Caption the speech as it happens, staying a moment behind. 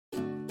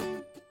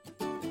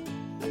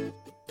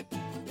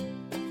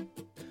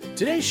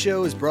Today's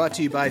show is brought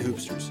to you by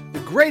Hoopsters, the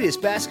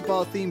greatest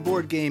basketball-themed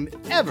board game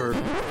ever.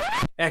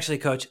 Actually,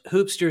 Coach,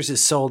 Hoopsters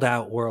is sold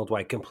out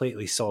worldwide,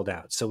 completely sold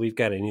out. So we've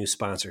got a new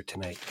sponsor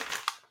tonight.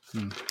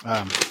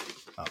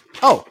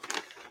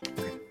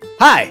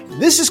 Hi,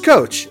 this is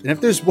Coach, and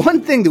if there's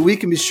one thing that we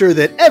can be sure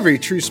that every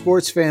true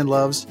sports fan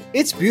loves,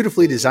 it's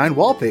beautifully designed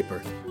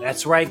wallpaper.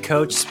 That's right,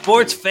 Coach.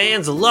 Sports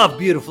fans love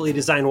beautifully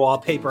designed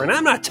wallpaper, and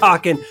I'm not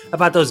talking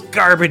about those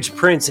garbage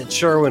prints at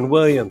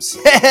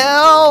Sherwin-Williams.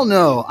 Hell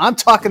no! I'm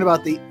talking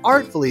about the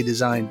artfully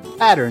designed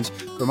patterns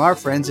from our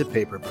friends at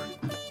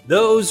Paperbird.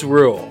 Those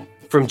rule.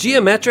 From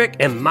geometric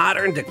and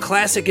modern to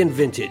classic and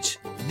vintage,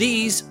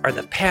 these are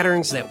the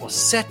patterns that will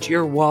set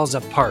your walls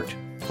apart.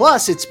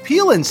 Plus, it's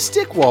peel and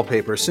stick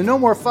wallpaper, so no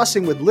more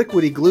fussing with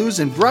liquidy glues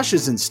and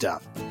brushes and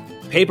stuff.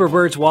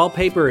 Paperbird's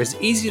wallpaper is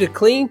easy to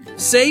clean,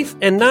 safe,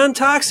 and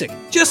non-toxic,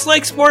 just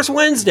like Sports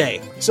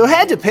Wednesday. So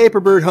head to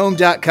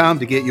paperbirdhome.com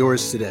to get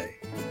yours today.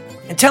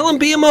 And tell them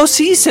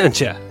BMOC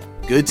sent you.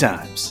 Good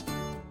times.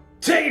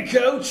 Take it,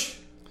 Coach!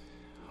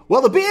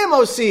 Well, the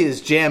BMOC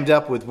is jammed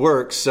up with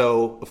work,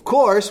 so, of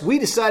course, we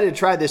decided to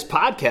try this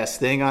podcast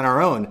thing on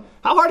our own.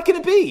 How hard can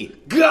it be?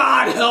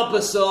 God help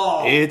us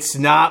all! It's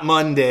not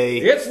Monday.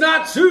 It's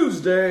not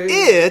Tuesday!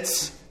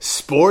 It's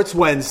Sports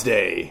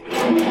Wednesday.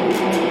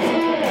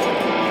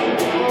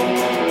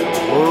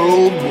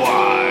 Worldwide.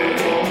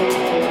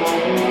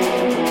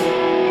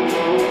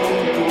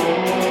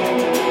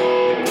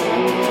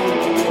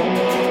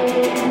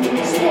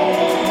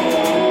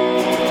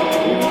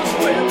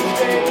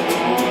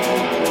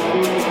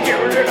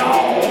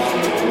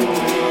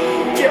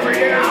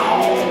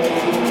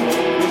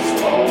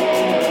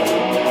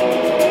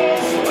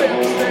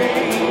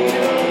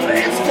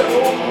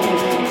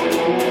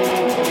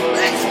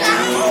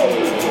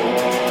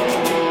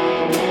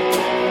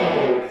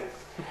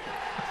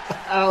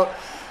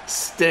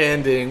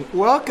 Outstanding.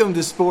 Welcome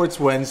to Sports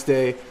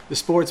Wednesday, the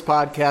sports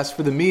podcast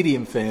for the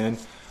medium fan,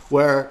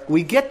 where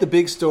we get the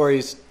big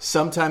stories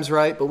sometimes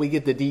right, but we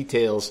get the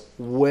details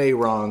way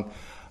wrong.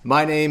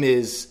 My name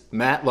is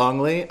Matt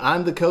Longley.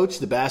 I'm the coach,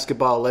 the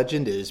basketball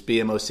legend, as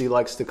BMOC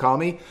likes to call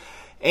me.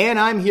 And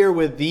I'm here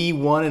with the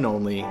one and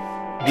only,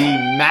 the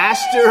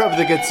master of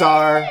the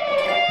guitar,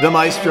 the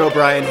maestro,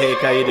 Brian Hake.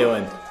 How you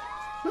doing?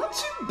 Not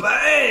too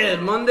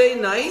bad. Monday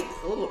night,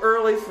 a little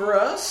early for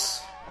us.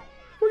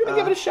 We're going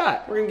to give it a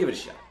shot. We're going to give it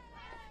a shot.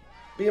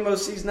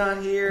 BMOC's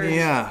not here.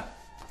 Yeah.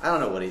 I don't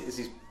know what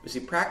is he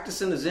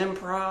practicing his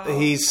improv?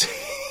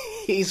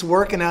 He's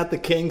working out the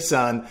kinks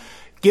on,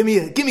 give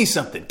me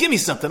something. Give me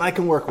something. I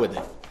can work with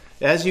it.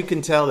 As you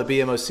can tell, the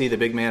BMOC, the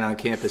big man on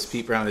campus,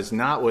 Pete Brown, is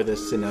not with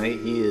us tonight.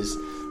 He is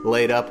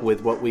laid up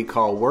with what we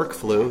call work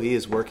flu. He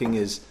is working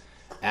his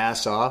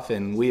ass off,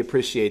 and we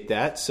appreciate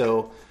that.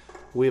 So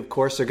we, of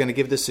course, are going to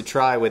give this a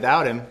try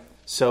without him.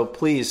 So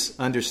please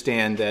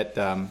understand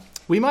that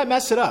we might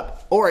mess it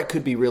up, or it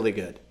could be really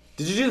good.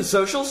 Did you do the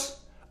socials?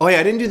 Oh, yeah,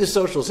 I didn't do the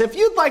socials. If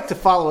you'd like to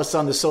follow us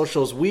on the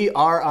socials, we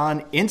are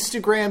on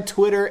Instagram,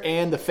 Twitter,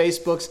 and the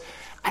Facebooks.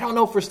 I don't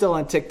know if we're still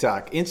on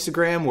TikTok.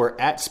 Instagram, we're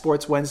at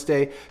Sports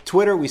Wednesday.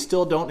 Twitter, we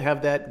still don't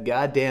have that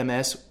goddamn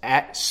S,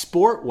 at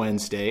Sport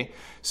Wednesday.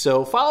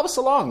 So follow us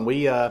along.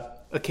 We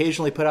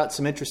occasionally put out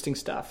some interesting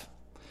stuff.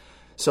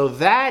 So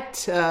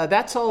that's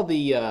all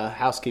the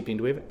housekeeping.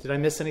 Did I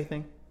miss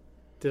anything?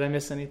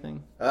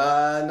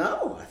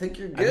 No, I think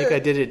you're good. I think I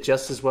did it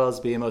just as well as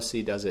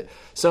BMOC does it.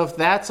 So if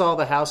that's all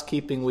the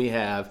housekeeping we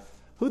have,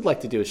 who'd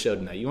like to do a show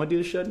tonight? You want to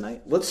do the show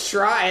tonight? Let's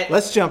try it.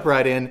 Let's jump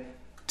right in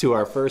to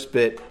our first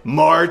bit,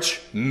 March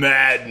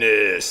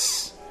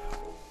Madness.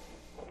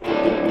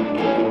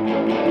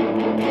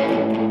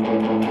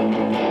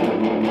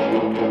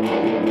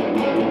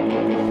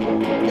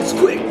 It's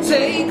quick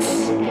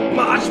takes.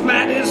 March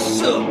Madness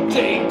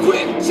someday.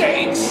 Quick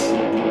takes.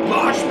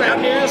 March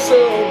Madness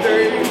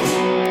someday.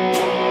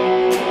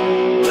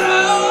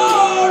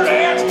 Oh,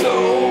 let's go.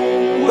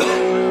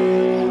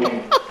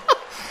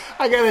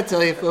 I gotta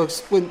tell you, folks,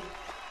 when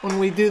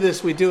we do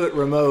this, we do it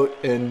remote,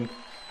 and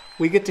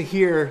we get to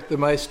hear the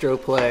maestro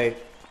play,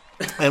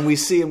 and we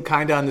see him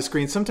kind of on the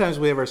screen. Sometimes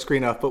we have our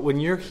screen off, but when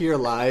you're here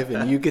live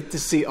and you get to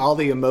see all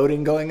the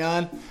emoting going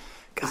on,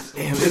 god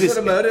damn, it is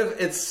emotive.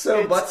 It's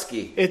so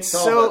Butsky. It's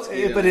so,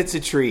 Butsky, but it's a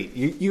treat.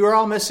 You are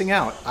all missing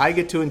out. I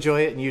get to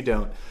enjoy it, and you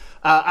don't.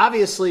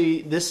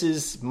 Obviously, this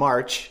is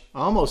March,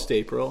 almost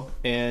April,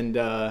 and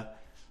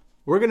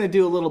we're going to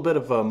do a little bit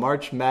of a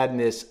March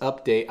Madness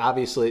update.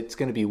 Obviously, it's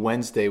going to be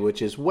Wednesday,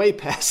 which is way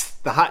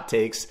past the hot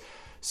takes.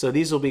 So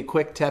these will be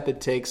quick,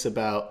 tepid takes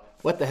about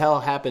what the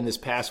hell happened this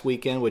past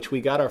weekend, which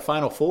we got our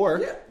Final Four.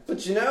 Yeah,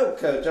 but you know,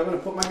 Coach, I'm going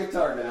to put my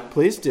guitar down.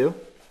 Please do.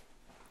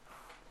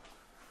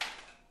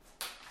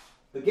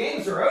 The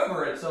games are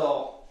over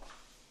until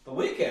the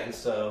weekend,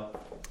 so...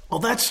 Oh,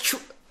 that's true.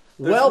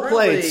 Well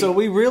played. So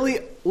we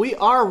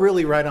are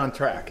really right on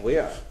track. We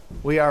are.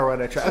 We are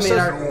right on track. I mean,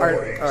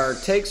 our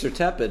takes are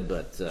tepid,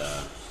 but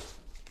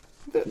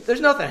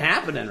there's nothing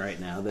happening right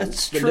now.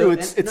 That's true.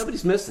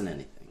 Nobody's missing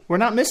anything. we're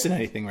not missing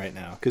anything right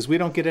now because we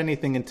don't get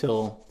anything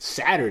until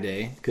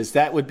Saturday because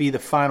that would be the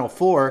Final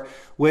Four,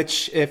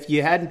 which, if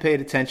you hadn't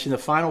paid attention, the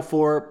Final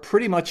Four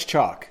pretty much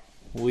chalk.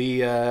 We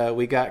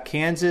got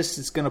Kansas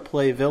is going to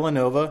play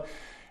Villanova,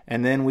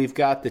 and then we've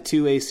got the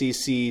two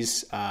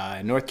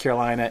ACCs, North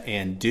Carolina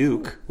and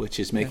Duke, which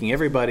is making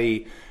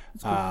everybody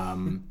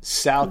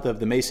south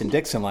of the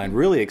Mason-Dixon line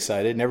really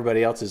excited, and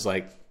everybody else is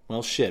like,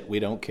 well, shit, we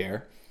don't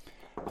care.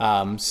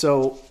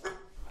 So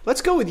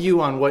let's go with you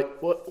on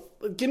what.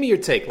 Give me your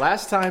take.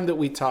 Last time that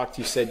we talked,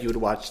 you said you had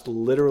watched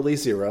literally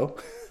zero.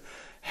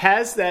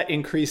 Has that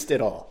increased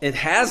at all? It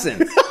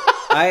hasn't.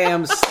 I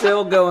am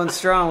still going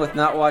strong with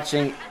not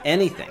watching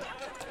anything.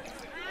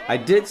 I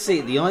did see,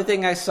 the only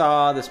thing I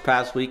saw this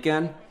past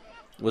weekend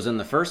was in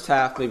the first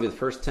half, maybe the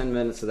first 10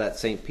 minutes of that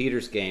St.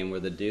 Peter's game where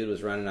the dude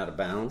was running out of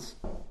bounds.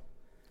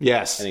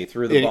 Yes. And he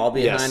threw the ball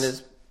behind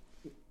his...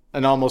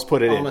 And almost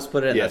put it in. Almost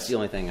put it in. Yes. That's the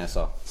only thing I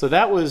saw. So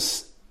that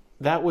was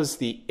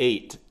the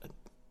 8.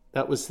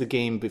 That was the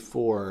game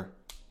before.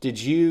 Did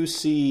you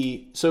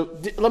see... So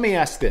let me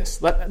ask this.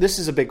 This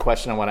is a big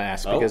question I want to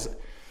ask because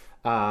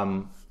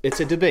it's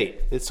a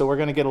debate. So we're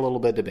going to get a little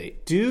bit of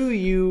debate. Do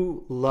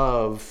you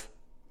love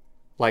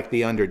like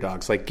the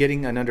underdogs? Like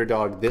getting an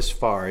underdog this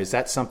far, is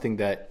that something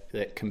that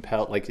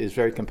is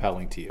very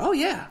compelling to you? Oh,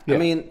 yeah. I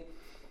mean,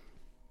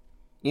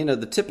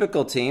 the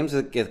typical teams,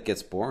 it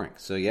gets boring.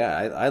 So, yeah,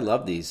 I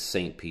love these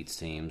St. Pete's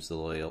teams, the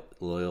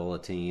Loyola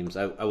teams.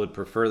 I would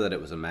prefer that it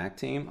was a MAC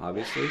team,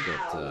 obviously.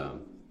 But,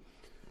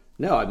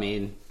 no, I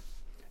mean,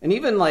 and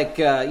even like,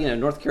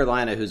 North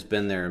Carolina, who's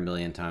been there a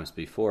million times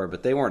before,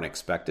 but they weren't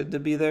expected to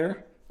be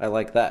there. I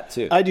like that,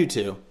 too. I do,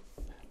 too.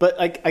 But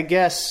I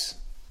guess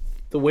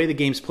the way the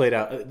games played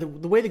out, the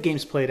way the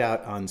games played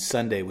out on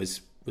Sunday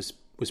was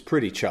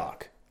pretty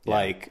chalk. Yeah.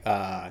 Like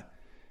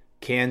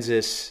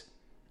Kansas...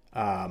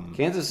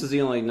 Kansas is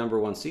the only number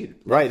 1 seed.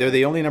 Right, they're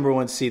the only number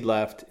 1 seed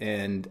left,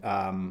 and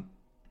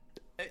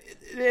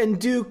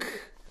Duke's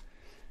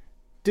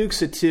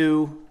a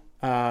 2,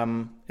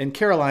 and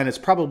Carolina's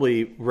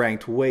probably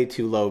ranked way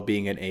too low,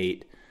 being an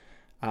 8.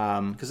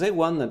 Because they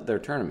won their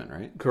tournament,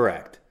 right?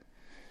 Correct.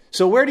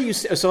 So where do you?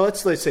 So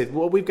let's say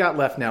what we've got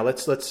left now.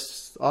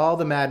 Let's all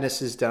the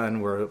madness is done.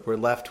 We're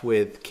left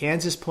with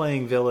Kansas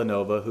playing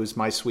Villanova, who's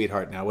my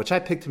sweetheart now, which I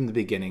picked from the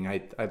beginning.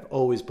 I've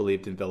always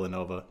believed in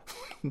Villanova.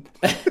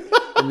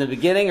 In the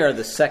beginning or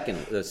the second?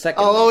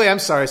 Oh, I'm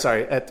sorry.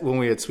 When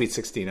we had Sweet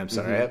 16, I'm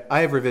sorry. Mm-hmm. I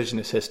have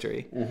revisionist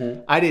history.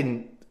 Mm-hmm. I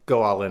didn't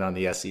go all in on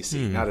the SEC,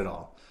 not at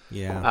all.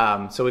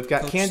 Yeah. So we've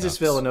got Kansas,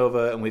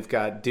 Villanova, and we've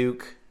got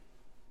Duke,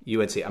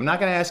 UNC. I'm not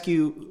going to ask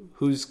you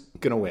who's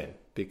going to win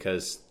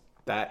because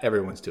that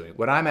everyone's doing.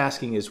 What I'm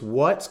asking is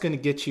what's going to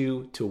get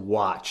you to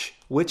watch?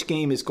 Which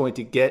game is going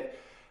to get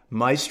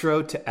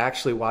Maestro to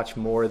actually watch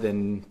more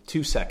than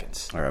 2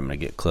 seconds? All right, I'm going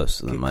to get close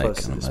to the mic and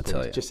I'm going to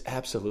tell you. Just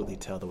absolutely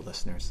tell the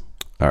listeners.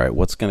 All right,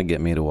 what's going to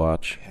get me to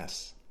watch?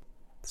 Yes.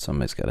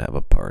 Somebody's got to have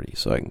a party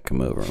so I can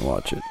come over and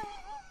watch it.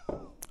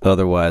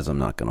 Otherwise, I'm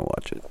not going to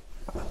watch it.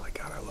 Oh, my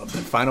God, I love that.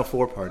 Final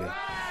Four party.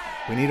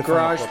 We need a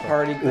garage Final Four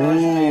party. Garage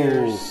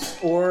beers.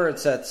 Or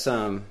it's at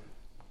some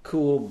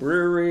cool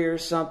brewery or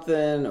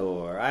something,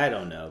 or I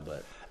don't know,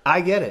 but I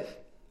get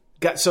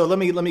it. So let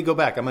me go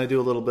back. I'm going to do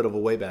a little bit of a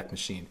Wayback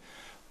Machine.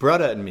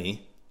 Brutta and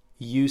me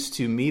used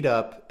to meet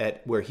up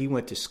at where he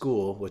went to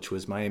school, which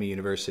was Miami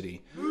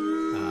University,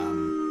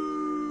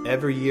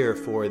 every year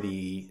for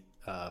the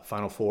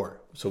Final Four.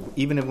 So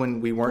even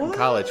when we weren't in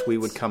college, we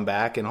would come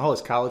back and all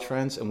his college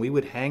friends, and we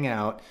would hang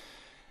out.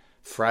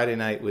 Friday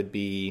night would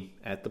be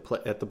at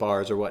the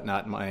bars or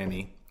whatnot in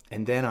Miami.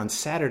 And then on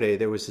Saturday,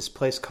 there was this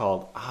place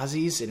called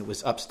Ozzy's, and it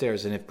was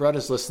upstairs. And if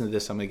Brutta's listening to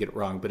this, I'm going to get it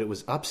wrong. But it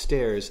was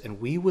upstairs, and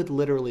we would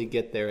literally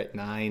get there at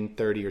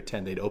 9:30 or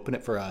 10. They'd open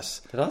it for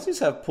us. Did Ozzy's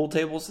have pool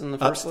tables in the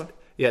first one?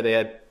 Yeah, they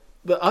had.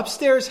 The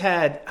upstairs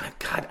had...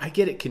 God, I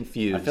get it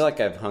confused. I feel like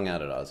I've hung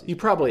out at Ozzy's. You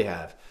probably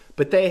have.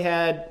 But they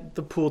had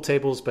the pool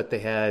tables, but they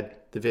had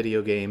the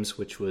video games,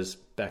 which was...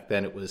 Back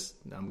then, it was...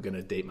 I'm going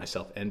to date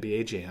myself.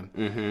 NBA Jam.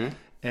 Mm-hmm.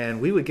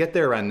 And we would get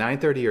there around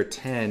 9:30 or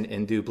 10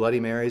 and do Bloody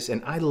Marys.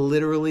 And I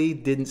literally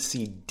didn't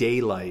see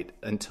daylight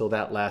until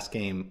that last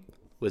game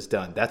was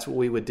done. That's what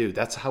we would do.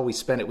 That's how we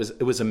spent it.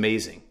 It was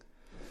amazing.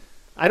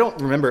 I don't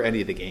remember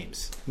any of the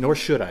games, nor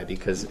should I,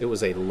 because it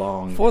was a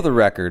long... For the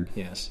record,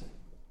 yes,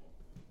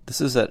 this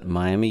is at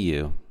Miami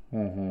U,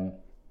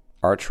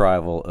 arch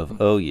rival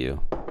of OU.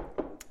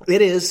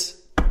 It is.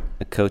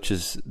 The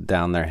coaches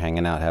down there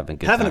hanging out, having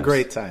a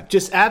great time.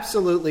 Just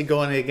absolutely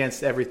going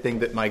against everything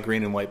that my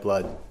green and white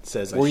blood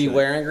says I should. Were you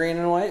wearing green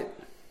and white?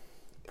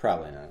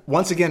 Probably not.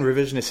 Once again,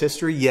 revisionist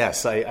history.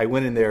 Yes, I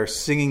went in there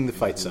singing the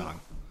fight song.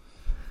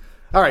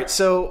 All right,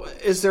 so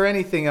is there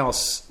anything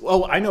else?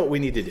 Oh, I know what we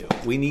need to do.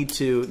 We need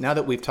to, now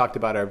that we've talked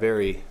about our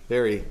very,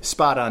 very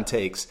spot-on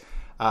takes,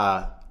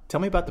 tell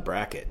me about the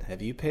bracket.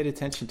 Have you paid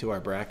attention to our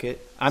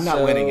bracket? I'm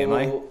not winning, am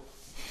I?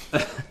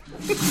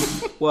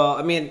 Well,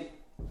 I mean...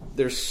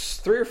 There's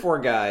 3 or 4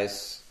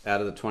 guys out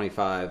of the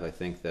 25, I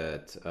think,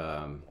 that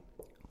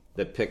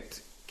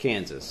picked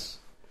Kansas.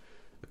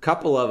 A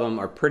couple of them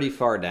are pretty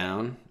far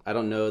down. I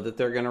don't know that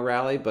they're going to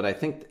rally, but I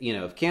think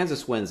if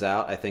Kansas wins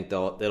out, I think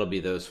it'll be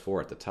those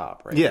 4 at the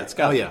top, right? Yeah. It's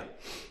got yeah.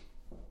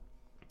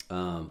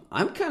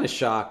 I'm kind of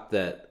shocked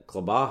that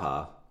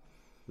Klabaha,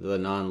 the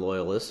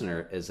non-loyal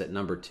listener, is at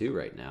number 2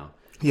 right now.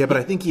 Yeah, but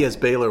I think he has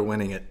Baylor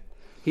winning it.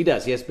 He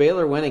does. He has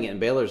Baylor winning it, and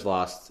Baylor's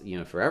lost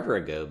forever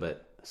ago.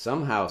 But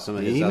somehow some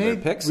of his He other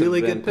made picks really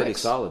have been good pretty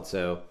picks. solid.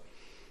 So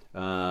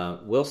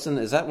Wilson,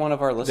 is that one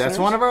of our listeners? That's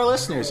one of our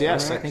listeners.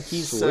 Yes, All right. I think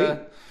he's. Sweet.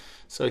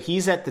 So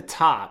he's at the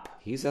top.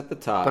 He's at the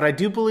top. But I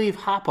do believe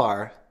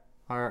Hopar,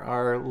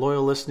 our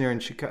loyal listener in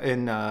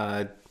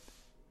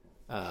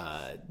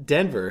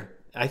Denver,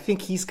 I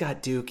think he's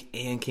got Duke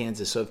and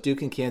Kansas. So if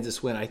Duke and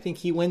Kansas win, I think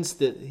he wins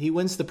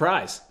the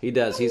prize. He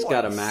does. He's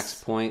got a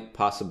max point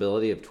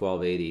possibility of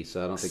 1280.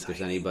 So I don't think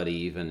there's anybody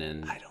even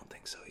in. I don't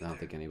think so either. I don't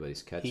think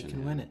anybody's catching. He can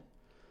him. win it.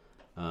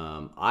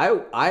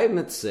 I'm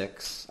at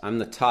 6. I'm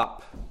the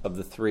top of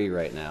the 3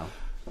 right now.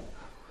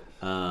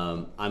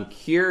 I'm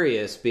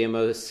curious.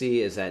 BMOC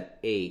is at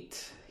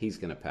 8. He's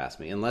going to pass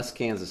me unless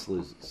Kansas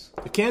loses.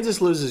 If Kansas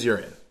loses, you're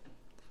in.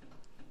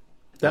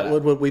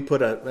 Would we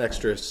put an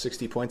extra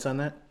 60 points on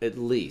that? At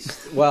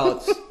least.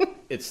 Well,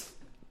 it's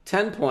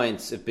 10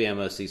 points if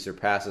BMOC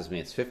surpasses me.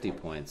 It's 50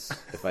 points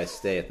if I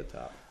stay at the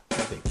top. I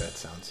think that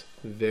sounds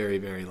very,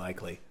 very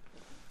likely.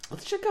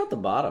 Let's check out the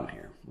bottom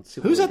here. Let's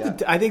see what Who's we at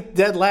got. I think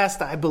dead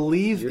last. I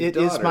believe Your it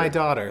is daughter. my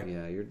daughter.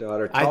 Yeah, your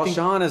daughter. I Tall think-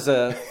 Sean is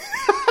a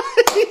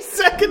He's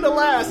second to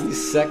last.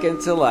 he's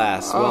second to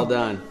last. Well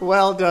done.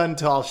 Well done,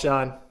 Tall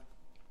Sean.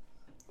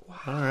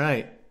 All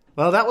right.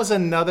 Well, that was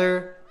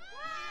another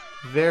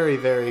very,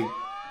 very,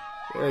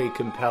 very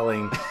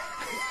compelling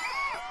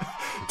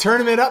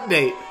tournament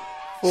update.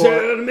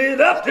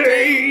 Tournament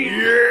update.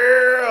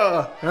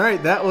 Yeah. All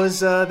right. That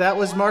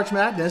was March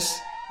Madness,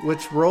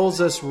 which rolls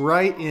us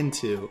right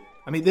into.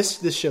 I mean,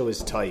 this show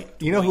is tight.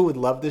 You know who would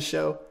love this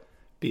show?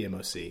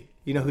 BMOC.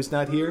 You know who's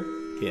not here?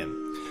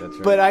 Him. That's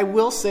right. But I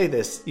will say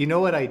this. You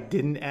know what I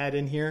didn't add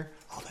in here?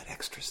 All that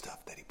extra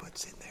stuff that he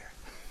puts in there.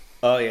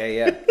 Oh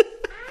yeah.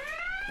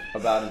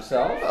 About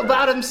himself.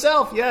 About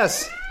himself,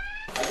 yes.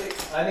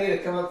 I need to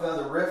come up with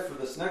another riff for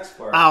this next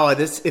part. Oh,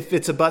 if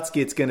it's a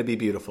Butsky, it's going to be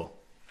beautiful.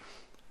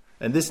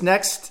 And this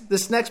next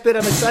bit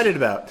I'm excited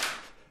about.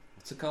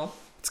 What's it called?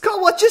 It's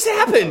called What Just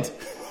Happened.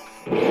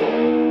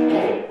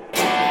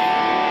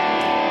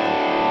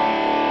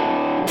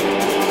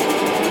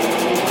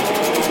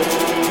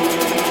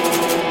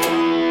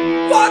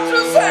 What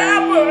just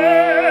happened?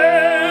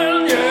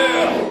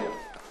 Yeah.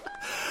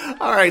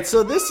 All right,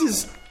 so this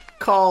is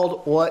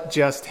called What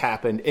Just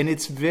Happened, and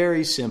it's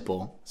very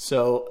simple.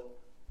 So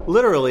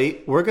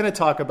literally, we're going to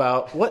talk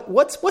about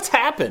what's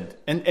happened.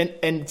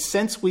 And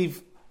since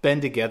we've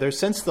been together,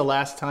 since the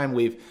last time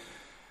we've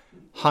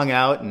hung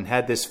out and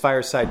had this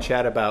fireside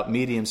chat about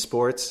medium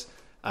sports,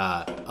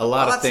 a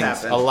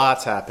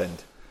lot's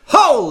happened.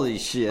 Holy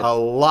shit! A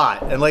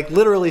lot. And like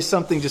literally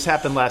something just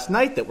happened last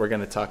night that we're going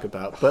to talk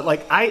about. But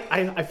like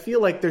I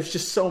feel like there's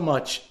just so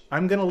much.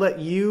 I'm going to let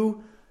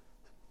you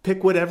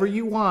pick whatever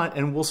you want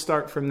and we'll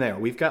start from there.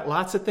 We've got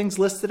lots of things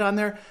listed on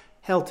there.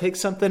 Hell, take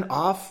something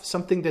off,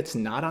 something that's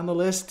not on the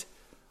list.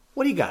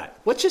 What do you got?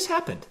 What just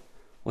happened?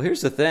 Well,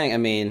 here's the thing. I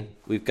mean,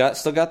 we've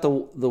still got the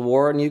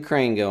war in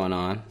Ukraine going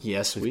on.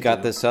 Yes, we've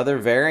got this other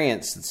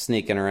variant that's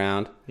sneaking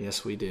around.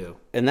 Yes, we do.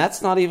 And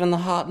that's not even the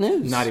hot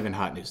news. Not even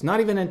hot news.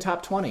 Not even in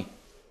top 20.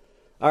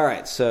 All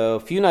right, so a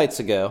few nights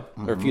ago,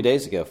 or a few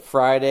days ago,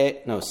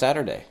 Saturday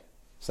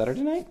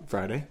night?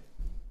 Friday.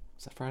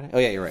 Is that Friday? Oh,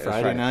 yeah, you're right. It was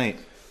Friday night.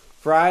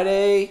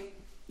 Friday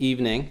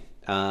evening,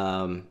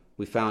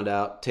 we found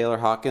out Taylor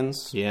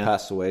Hawkins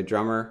passed away,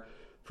 drummer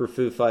for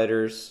Foo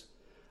Fighters.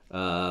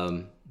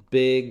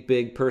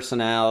 Big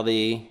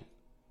personality.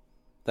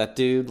 That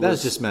dude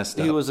was just messed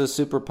up. He was a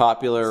super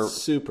popular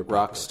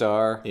rock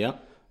star.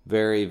 Yep.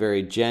 Very,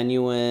 very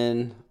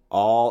genuine,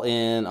 all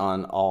in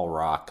on all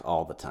rock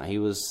all the time. He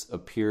was a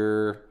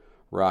pure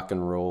rock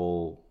and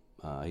roll.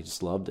 He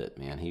just loved it,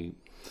 man. He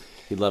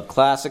loved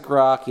classic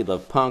rock. He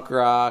loved punk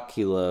rock.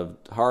 He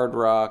loved hard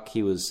rock.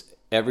 He was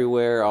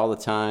everywhere all the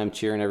time,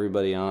 cheering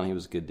everybody on. He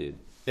was a good dude.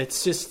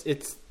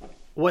 It's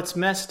what's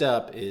messed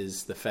up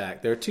is the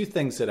fact there are two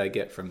things that I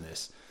get from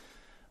this.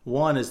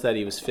 One is that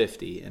he was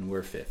 50 and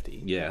we're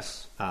 50.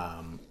 Yes.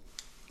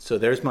 So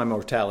there's my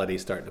mortality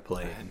starting to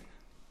play in.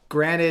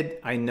 Granted,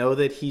 I know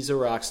that he's a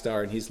rock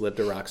star and he's lived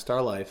a rock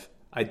star life.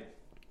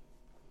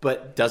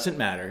 But doesn't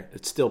matter.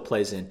 It still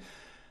plays in.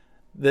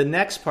 The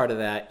next part of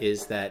that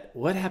is that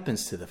what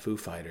happens to the Foo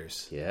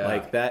Fighters? Yeah.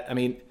 Like that. I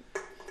mean,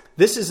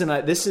 this is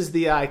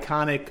the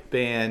iconic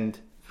band.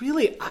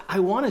 Really, I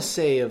want to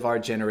say of our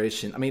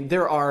generation. I mean,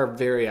 there are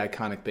very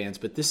iconic bands,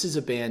 but this is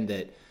a band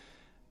that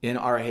in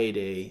our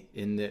heyday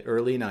in the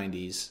early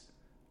 90s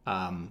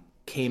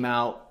came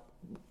out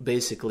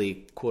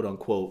basically, quote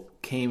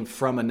unquote, came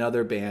from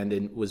another band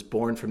and was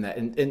born from that.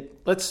 And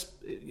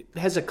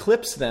has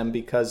eclipsed them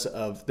because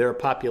of their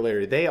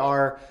popularity. They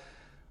are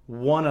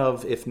one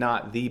of, if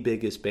not the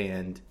biggest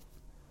band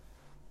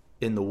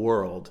in the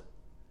world.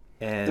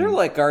 And they're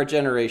like our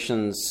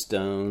generation's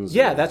Stones.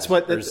 Yeah, that's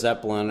what or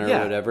Zeppelin or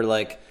yeah. whatever.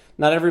 Like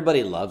not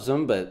everybody loves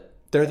them, but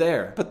They're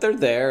there. they're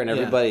there, and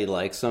everybody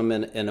likes them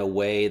in a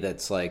way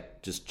that's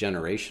like just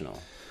generational.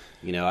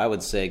 You know, I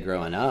would say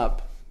growing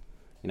up,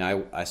 you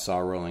know, I saw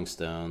Rolling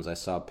Stones, I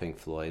saw Pink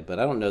Floyd, but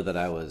I don't know that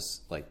I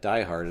was like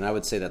diehard, and I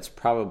would say that's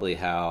probably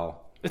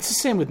how It's the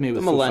same with me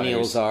with the Foo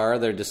millennials Fighters. are.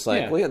 They're just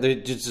like, Yeah. well, yeah, they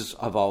just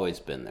have always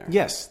been there.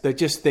 Yes, they've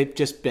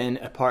just been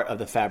a part of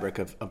the fabric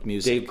of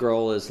music. Dave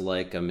Grohl is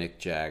like a Mick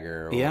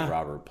Jagger or Yeah.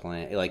 Robert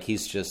Plant. Like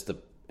he's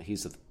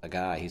a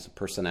guy. He's a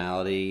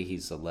personality.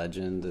 He's a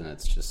legend, and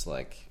it's just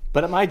like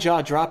But my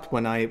jaw dropped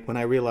when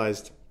I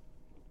realized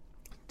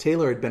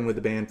Taylor had been with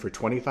the band for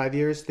 25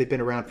 years. They've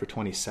been around for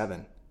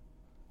 27,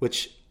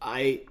 which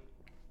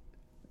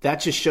that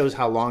just shows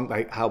how long,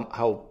 like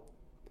how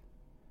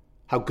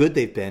good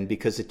they've been,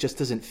 because it just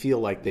doesn't feel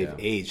like they've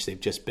aged. They've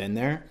just been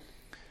there.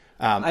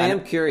 I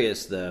am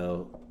curious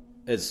though.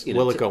 As you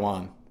know, Will it go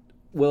on?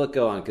 Will it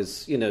go on?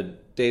 Because you know,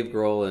 Dave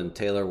Grohl and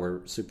Taylor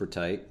were super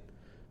tight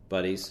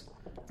buddies,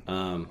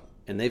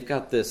 and they've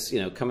got this.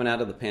 You know, coming out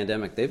of the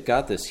pandemic, they've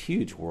got this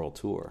huge world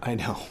tour. I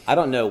know. I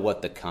don't know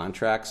what the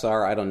contracts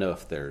are. I don't know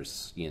if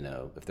there's, you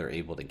know, if they're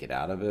able to get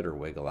out of it or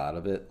wiggle out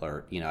of it,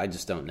 or you know, I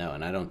just don't know.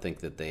 And I don't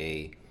think that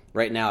they.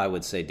 Right now, I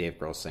would say Dave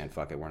Grohl's saying,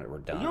 "Fuck it, we're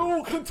done."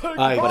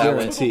 I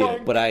guarantee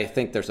it. But I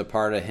think there's a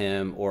part of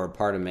him or a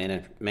part of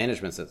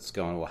management that's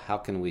going, well, how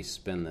can we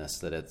spin this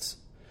that it's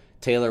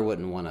Taylor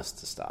wouldn't want us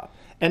to stop.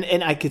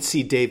 And I could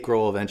see Dave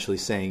Grohl eventually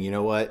saying, you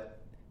know what?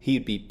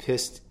 He'd be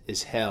pissed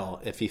as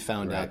hell if he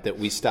found out that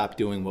we stopped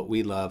doing what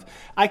we love.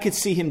 I could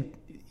see him.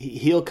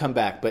 He'll come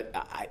back, but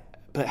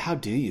how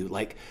do you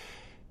like?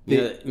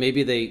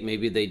 Maybe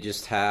they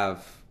just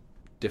have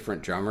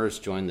different drummers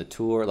join the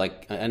tour.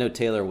 Like I know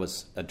Taylor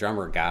was a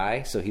drummer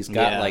guy, so he's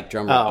got like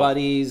drummer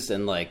buddies,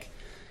 and like,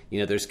 you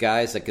know, there's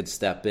guys that could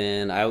step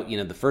in.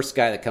 The first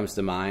guy that comes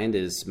to mind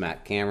is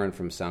Matt Cameron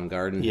from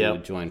Soundgarden, who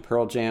joined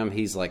Pearl Jam.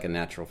 He's like a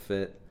natural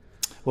fit.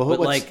 Well, but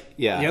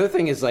the other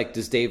thing is, like,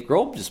 does Dave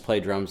Grohl just play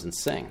drums and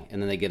sing, and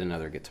then they get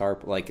another guitar?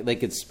 Like, they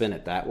could spin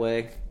it that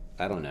way.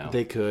 I don't know.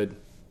 They could.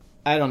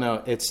 I don't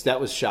know. That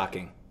was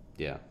shocking.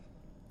 Yeah.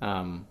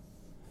 And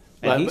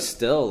he's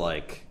still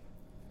like,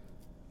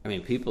 I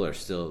mean, people are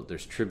still,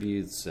 there's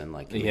tributes and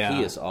like, he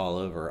is all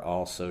over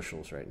all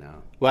socials right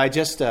now. Well, I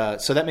just,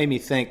 so that made me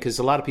think, because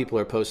a lot of people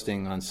are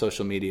posting on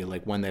social media,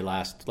 like when they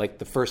last, like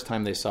the first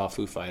time they saw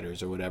Foo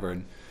Fighters or whatever.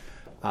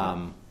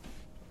 And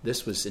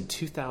this was in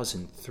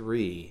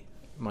 2003.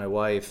 My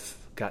wife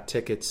got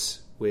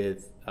tickets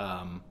with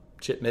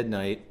Chip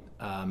Midnight,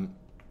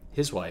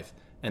 his wife,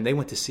 and they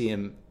went to see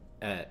him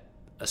at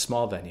a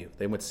small venue.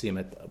 They went to see him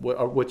at,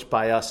 which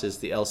by us is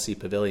the LC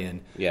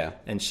Pavilion. Yeah.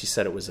 And she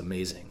said it was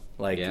amazing.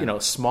 Like, you know,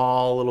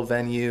 small little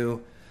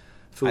venue,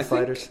 Foo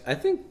Fighters. I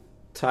think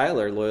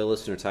Tyler, loyal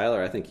listener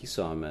Tyler, I think he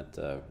saw him at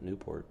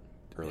Newport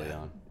early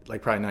on.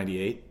 Like probably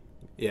 98.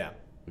 Yeah.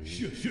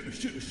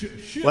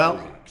 Mm-hmm.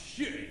 Well,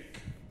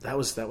 that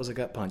was a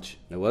gut punch.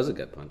 It was a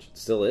gut punch. It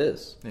still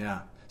is. Yeah.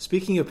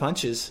 Speaking of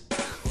punches.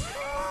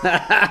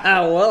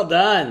 Well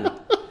done.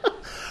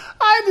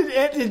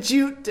 Did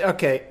you...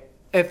 Okay.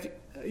 If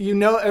you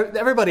know...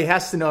 Everybody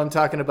has to know I'm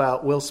talking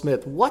about Will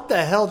Smith. What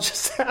the hell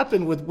just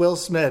happened with Will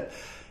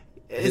Smith?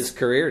 His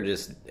career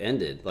just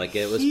ended. Like,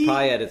 it was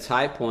probably at its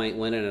high point,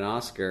 winning an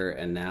Oscar,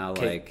 and now,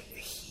 like...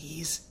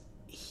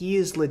 He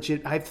is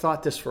legit... I've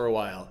thought this for a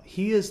while.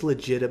 He is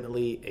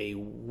legitimately a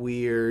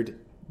weird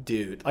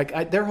dude.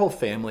 Like, their whole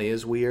family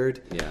is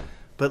weird. Yeah.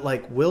 But,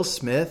 like, Will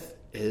Smith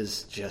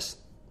is just...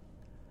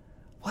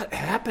 What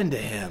happened to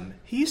him?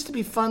 He used to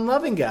be a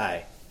fun-loving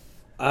guy.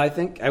 I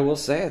think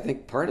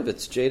part of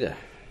it's Jada.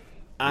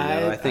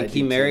 I think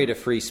he married a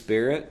free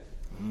spirit.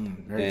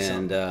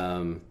 And,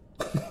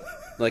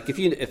 like,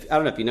 if I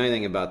don't know if you know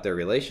anything about their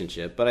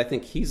relationship, but I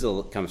think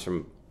comes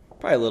from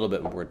probably a little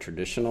bit more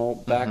traditional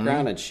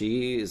background, and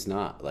she is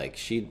not. Like,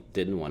 she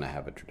didn't want to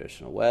have a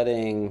traditional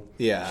wedding.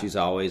 Yeah. She's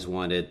always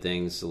wanted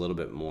things a little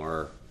bit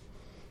more,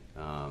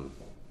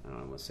 I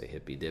don't want to say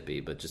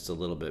hippy-dippy, but just a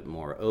little bit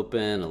more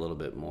open, a little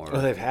bit more...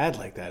 Well, they've had,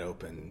 like, that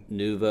open...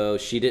 Nouveau.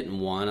 She didn't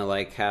want to,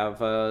 like,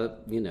 have a,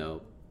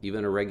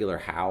 even a regular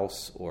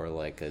house or,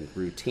 like, a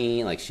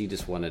routine. Like, she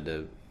just wanted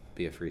to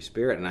be a free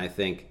spirit. And I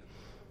think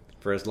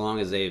for as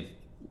long as they've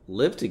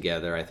lived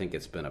together, I think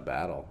it's been a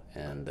battle.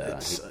 And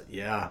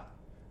yeah.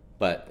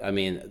 But, I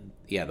mean,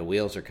 yeah, the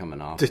wheels are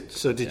coming off. You've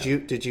seen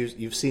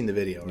the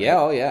video, right? Yeah,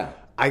 oh, yeah.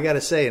 I got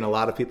to say, and a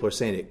lot of people are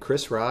saying it,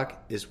 Chris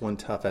Rock is one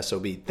tough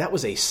SOB. That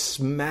was a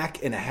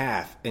smack and a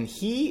half, and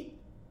he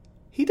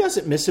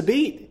doesn't miss a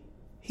beat.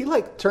 He,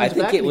 like, turns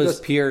back. I think it was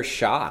pure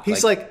shock.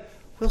 He's like,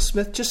 Will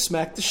Smith just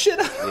smacked the shit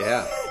out of him.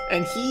 Yeah.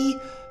 And he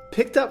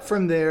picked up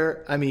from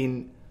there. I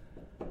mean,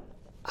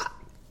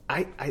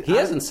 he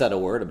hasn't said a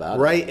word about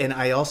it. Right, and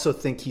I also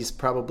think he's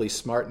probably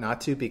smart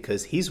not to,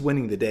 because he's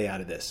winning the day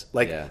out of this.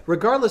 Like,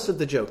 regardless of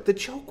the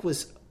joke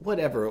was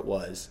whatever it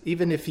was.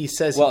 Even if he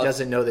says he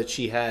doesn't know that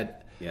she had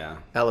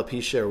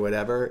alopecia or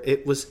whatever,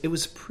 it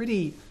was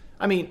pretty...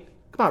 I mean,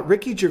 come on,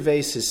 Ricky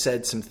Gervais has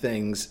said some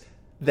things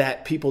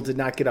that people did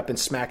not get up and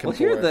smack him Well,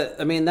 for here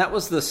it. that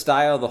was the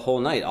style the whole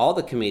night. All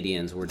the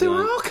comedians were doing.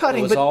 were all cutting,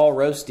 It was but- all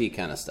roasty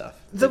kind of stuff.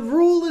 The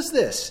rule is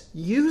this: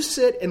 you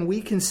sit and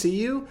we can see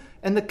you,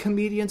 and the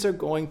comedians are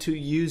going to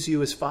use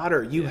you as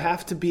fodder. You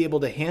have to be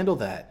able to handle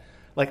that.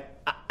 Like,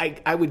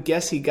 I would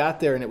guess he got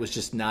there and it was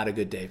just not a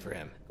good day for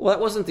him. Well,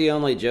 that wasn't the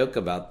only joke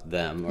about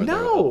them or their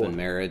No. open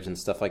marriage and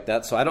stuff like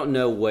that. So I don't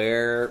know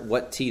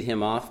what teed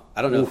him off.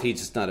 I don't know if he's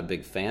just not a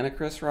big fan of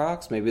Chris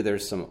Rock's. Maybe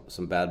there's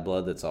some bad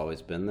blood that's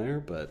always been there,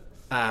 but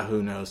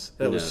Who knows?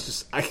 It was knows?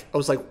 just I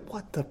was like,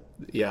 what the?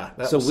 Yeah.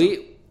 That so was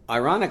we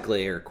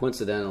ironically or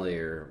coincidentally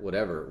or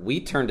whatever,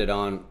 we turned it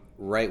on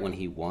right when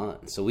he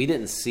won. So we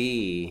didn't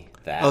see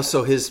that. Oh,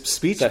 so his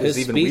speech So was his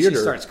even speech, weirder.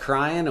 he starts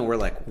crying, and we're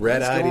like, what's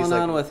Red-eyed, going he's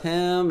on like- with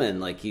him?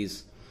 And like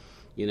he's,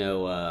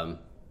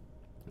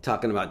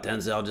 talking about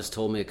Denzel just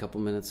told me a couple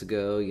minutes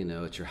ago,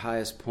 at your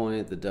highest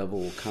point, the devil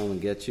will come and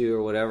get you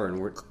or whatever. And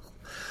we're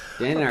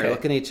Dan and I are Okay.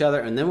 looking at each other,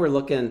 and then we're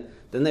looking.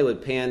 Then they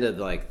would pan to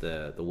like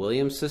the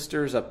Williams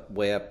sisters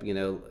way up,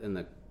 in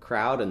the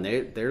crowd, and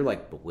they're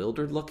like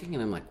bewildered looking,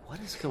 and I'm like, what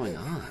is going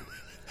on?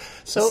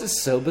 So, This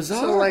is so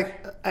bizarre. So,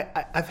 like,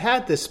 I've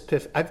had this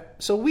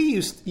so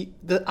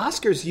the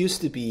Oscars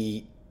used to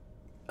be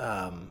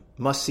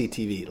must see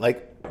TV.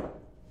 Like,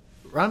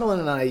 Ronald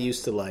and I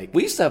used to like.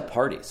 We used to have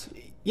parties.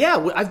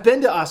 Yeah, I've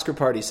been to Oscar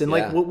parties, and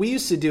like Yeah. what we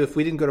used to do if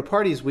we didn't go to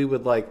parties, we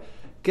would like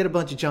get a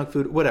bunch of junk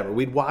food, whatever.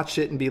 We'd watch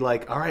it and be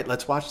like, all right,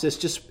 let's watch this,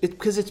 just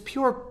because it's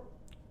pure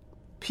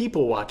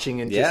people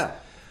watching and just. Yeah.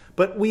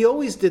 But we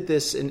always did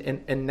this,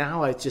 and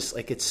now I just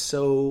like it's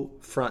so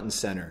front and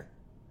center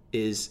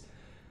is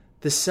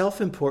the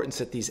self-importance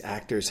that these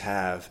actors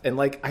have. And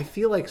like I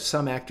feel like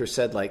some actors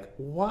said like,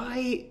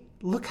 why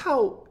look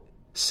how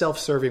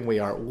self-serving we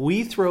are.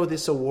 We throw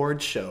this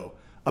award show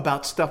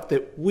about stuff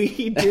that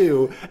we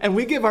do and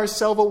we give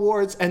ourselves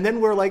awards and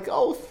then we're like,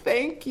 oh,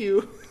 thank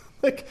you.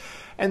 Like,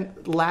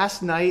 and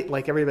last night,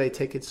 like everybody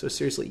take it so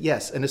seriously.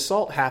 Yes, an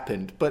assault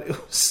happened, but it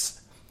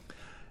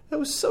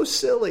was so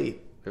silly.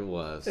 It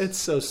was. It's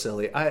so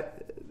silly.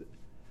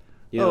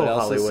 You know what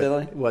else Hollywood. is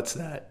silly? What's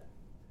that?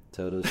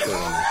 Toto's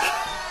turtleneck.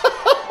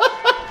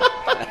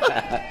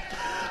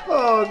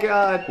 Oh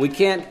God. We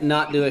can't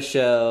not do a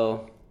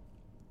show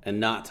and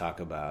not talk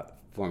about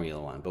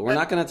Formula One, but we're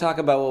not going to talk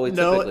about what we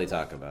No. typically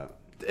talk about.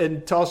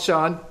 And tell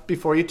Sean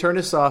before you turn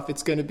us off,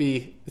 it's going to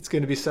be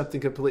something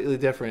completely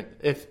different.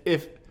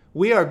 If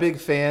we are big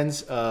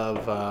fans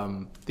of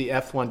the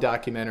F1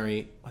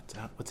 documentary,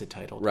 what's it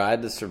titled?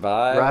 Ride to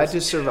Survive. Ride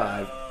to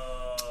Survive,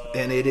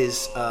 and it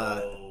is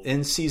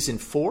in season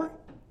 4.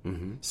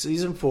 Mm-hmm.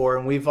 Season 4,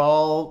 and we've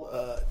all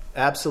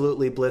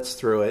absolutely blitzed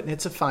through it, and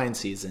it's a fine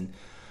season.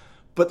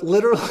 But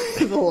literally,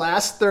 the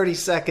last 30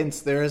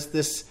 seconds, there is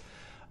this.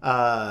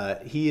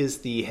 He is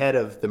the head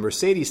of the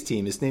Mercedes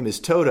team. His name is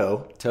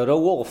Toto. Toto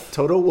Wolff.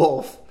 Toto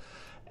Wolff,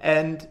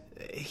 and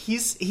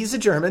he's a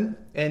German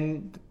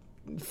and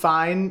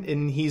fine,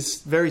 and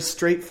he's very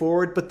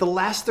straightforward. But the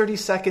last 30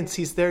 seconds,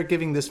 he's there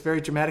giving this very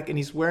dramatic, and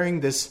he's wearing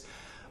this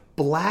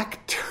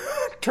black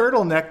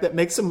turtleneck that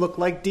makes him look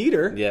like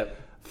Dieter. Yep.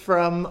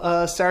 From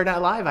Saturday Night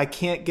Live. I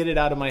can't get it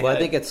out of my Well, head.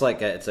 I think it's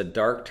like it's a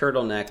dark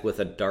turtleneck with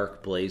a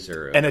dark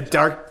blazer. And a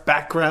dark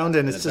background,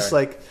 and it's just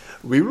like,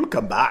 we will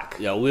come back.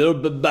 Yeah, we'll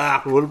be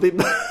back. We'll be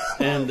back.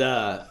 And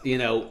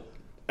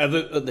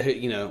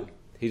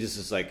he just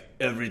is like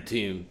every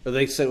team. Or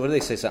they said, what do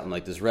they say? Something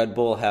like, does Red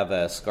Bull have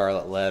a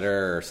scarlet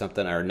letter or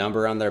something or a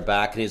number on their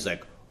back? And he's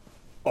like,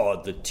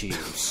 all the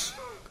teams.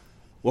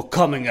 We're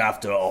coming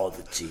after all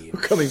the teams.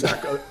 Coming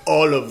back,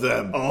 all of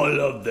them. All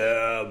of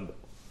them.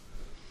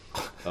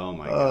 Oh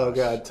my god! Oh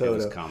God, Toto. It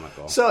was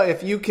comical. So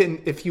if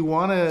you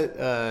want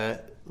to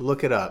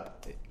look it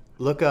up,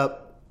 look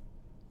up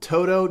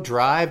Toto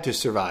Drive to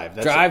Survive.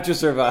 That's Drive to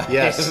Survive.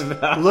 Yes.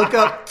 Look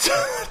up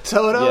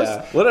Toto's.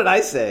 Yeah. What did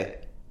I say?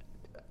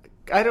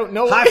 I don't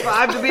know. High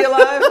five to be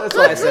alive. That's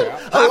what I said.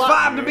 High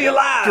five to be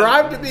alive.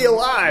 Drive to be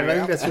alive. I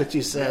think that's what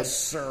you said. Yes,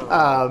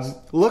 sir.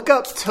 Look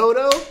up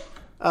Toto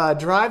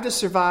Drive to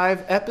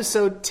Survive,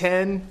 episode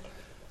 10.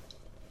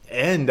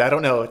 And I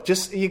don't know.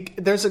 Just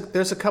there's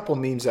a couple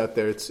memes out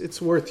there.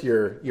 It's worth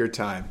your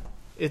time.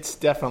 It's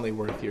definitely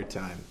worth your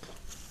time.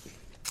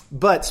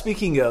 But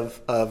speaking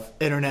of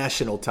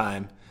international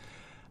time,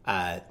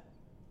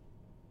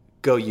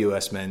 go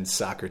U.S. men's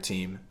soccer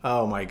team.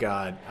 Oh my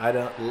God!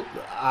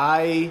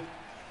 I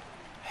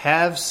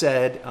have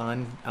said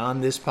on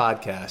this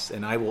podcast,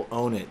 and I will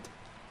own it,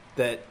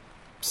 that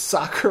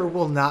soccer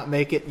will not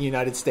make it in the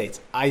United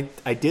States. I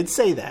did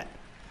say that.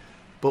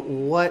 But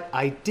what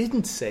I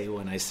didn't say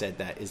when I said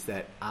that is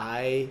that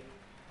I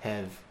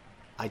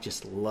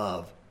just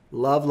love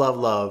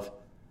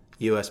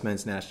U.S.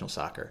 men's national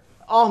soccer.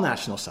 All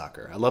national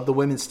soccer. I love the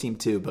women's team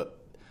too, but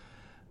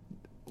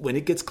when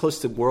it gets close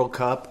to World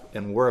Cup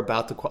and we're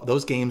about to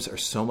those games are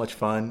so much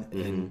fun.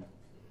 Mm-hmm. And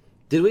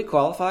did we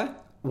qualify?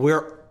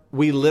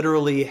 we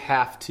literally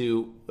have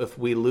to, if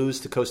we lose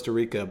to Costa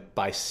Rica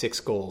by 6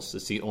 goals,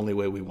 it's the only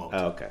way we won't.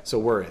 Oh, okay. So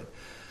we're in.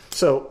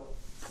 So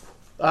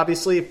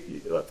obviously,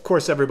 of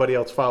course, everybody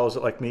else follows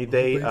it like me.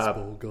 They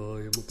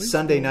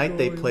Sunday night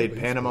they played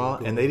Panama,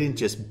 and they didn't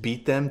just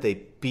beat them; they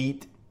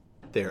beat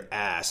their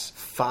ass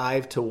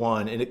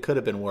 5-1, and it could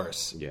have been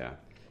worse. Yeah,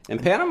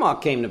 and Panama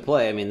came to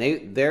play. I mean,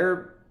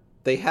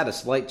 they had a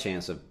slight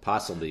chance of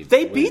possibly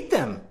They winning. beat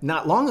them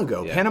not long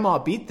ago. Yeah. Panama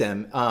beat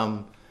them.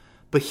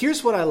 But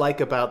here's what I like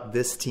about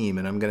this team,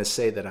 and I'm going to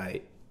say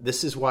that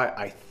this is why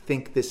I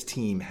think this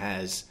team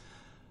has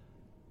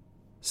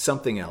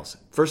something else.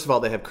 First of all,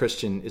 they have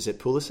Christian. Is it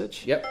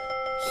Pulisic? Yep.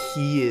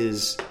 He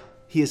is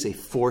a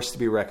force to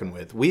be reckoned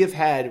with. We have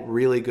had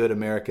really good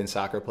American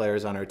soccer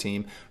players on our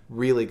team,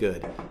 really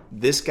good.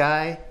 This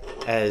guy,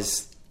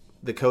 as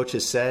the coach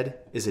has said,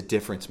 is a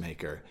difference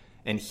maker.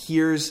 And he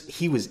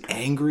was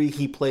angry.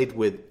 He played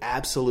with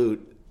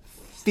absolute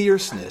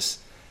fierceness.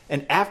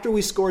 And after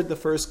we scored the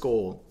first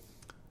goal,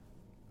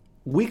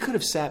 we could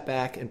have sat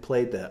back and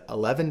played the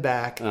 11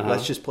 back.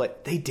 Let's just play.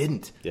 They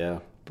didn't. Yeah.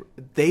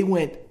 They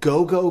went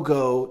go, go,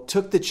 go,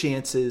 took the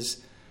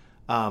chances.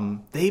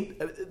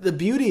 The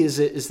beauty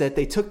is that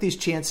they took these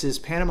chances.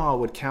 Panama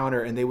would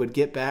counter and they would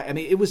get back. I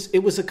mean, it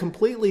was a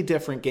completely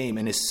different game.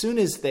 And as soon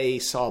as they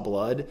saw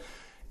blood,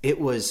 it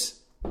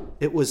was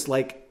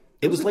like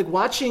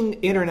watching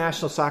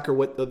international soccer.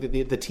 What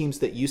the teams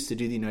that used to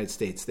do the United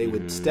States, they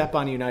would step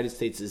on the United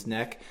States'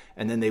 neck,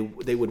 and then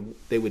they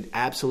would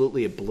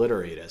absolutely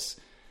obliterate us.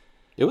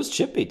 It was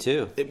chippy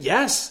too.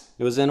 Yes,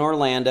 It was in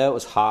Orlando. It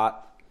was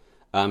hot.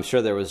 I'm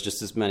sure there was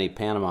just as many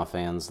Panama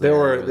fans there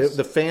there. were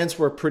the fans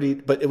were pretty,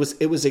 but it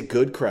was a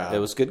good crowd. It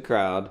was a good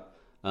crowd.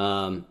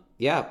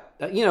 Yeah,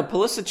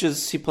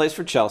 Pulisic he plays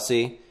for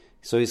Chelsea,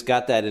 so he's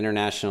got that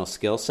international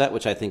skill set,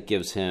 which I think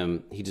gives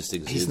him. He just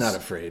exudes. He's not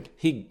afraid.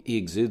 He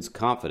exudes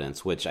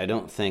confidence, which I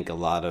don't think a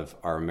lot of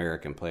our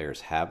American players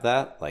have.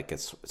 That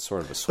it's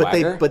sort of a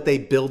swagger. But they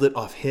build it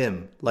off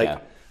him,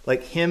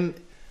 like him.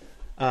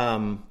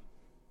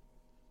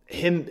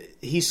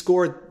 He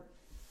scored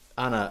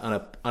on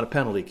a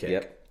penalty kick.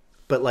 Yep.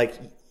 But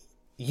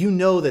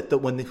that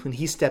when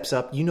he steps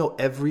up,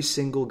 every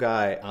single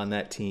guy on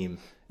that team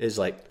is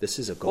like, this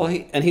is a goal. Well,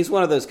 he's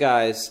one of those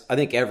guys. I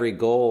think every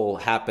goal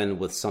happened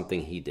with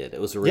something he did.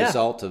 It was a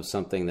result of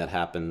something that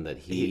happened that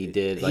he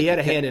did. He had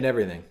a hand in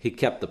everything. He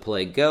kept the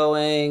play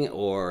going,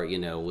 or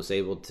was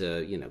able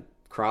to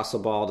cross a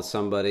ball to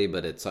somebody.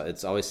 But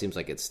it's always seems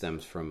like it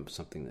stems from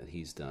something that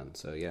he's done.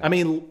 So yeah, I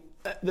mean,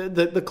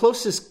 the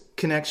closest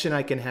connection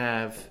I can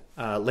have,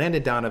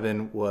 Landon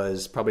Donovan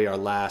was probably our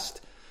last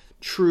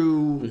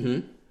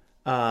true.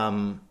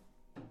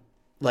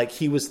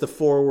 He was the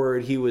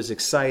forward. He was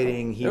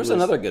exciting. There was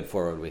another good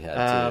forward we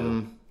had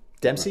too.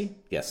 Dempsey.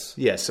 Yes.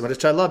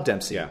 Which I love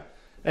Dempsey. Yeah.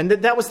 And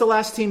that was the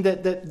last team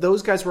that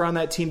those guys were on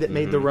that team that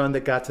made the run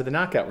that got to the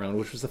knockout round,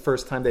 which was the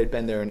first time they'd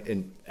been there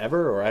in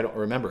ever, or I don't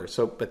remember.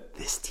 So, but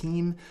this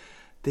team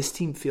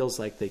feels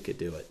like they could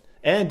do it.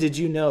 And did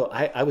you know,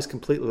 I was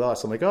completely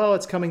lost. I'm like, oh,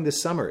 it's coming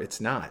this summer.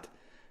 It's not.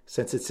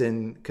 Since it's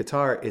in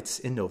Qatar, it's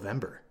in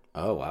November.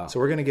 Oh, wow. So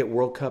we're going to get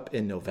World Cup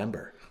in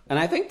November. And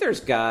I think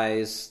there's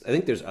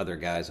other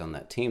guys on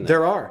that team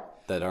There are.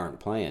 that aren't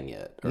playing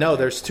yet. No,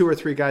 there's 2 or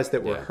 3 guys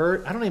that were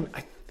hurt.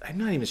 I'm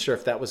not even sure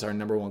if that was our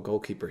number one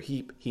goalkeeper.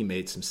 He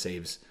made some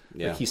saves.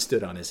 Yeah. Like he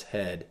stood on his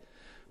head.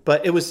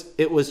 But it was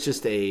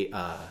just it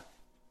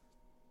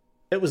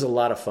was a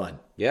lot of fun.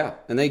 Yeah,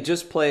 and they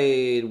just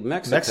played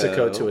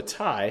Mexico to a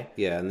tie.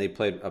 Yeah, and they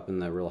played up in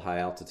the real high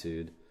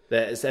altitude.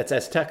 That's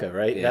Azteca,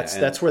 right? Yeah,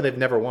 that's where they've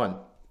never won.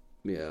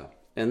 Yeah,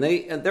 and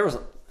there's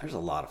a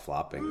lot of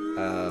flopping.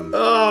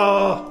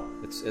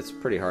 It's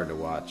pretty hard to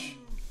watch.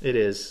 It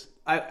is.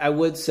 I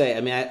would say,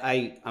 I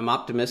mean, I'm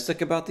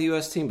optimistic about the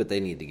U.S. team, but they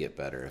need to get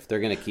better if they're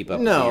going to keep up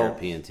with the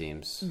European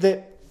teams.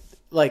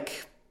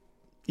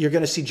 You're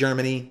going to see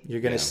Germany,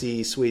 you're going to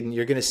see Sweden,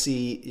 you're going to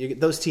see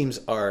those teams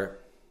are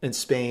in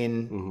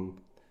Spain. Mm-hmm.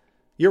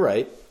 You're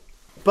right,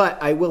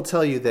 but I will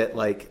tell you that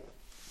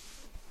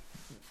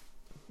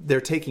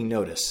they're taking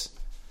notice.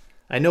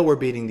 I know we're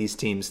beating these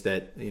teams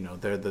that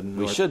they're the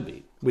North,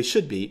 we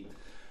should beat,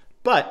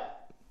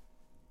 but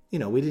we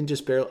didn't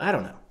just barely. I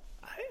don't know.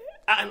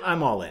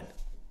 I'm all in.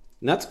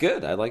 And that's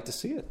good. I'd like to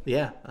see it.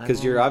 Yeah,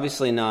 because you're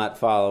obviously not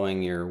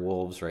following your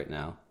Wolves right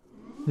now.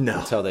 No,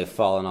 until they've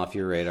fallen off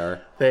your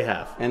radar. They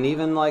have, and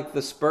even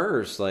the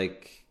Spurs,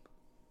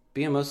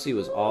 BMOC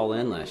was all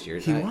in last year.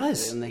 He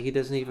was, and he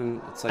doesn't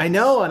even. It's I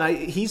know, and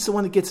he's the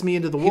one that gets me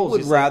into the Wolves.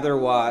 He would rather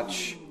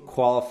watch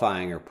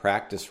qualifying or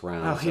practice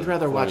rounds. Oh, he'd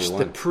rather watch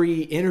the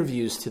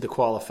pre-interviews to the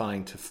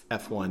qualifying to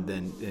F1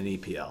 than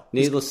EPL.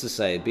 Needless to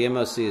say,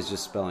 BMOC is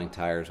just spelling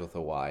tires with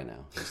a Y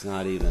now. It's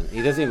not even.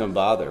 He doesn't even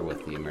bother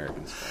with the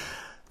American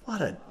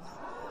spelling.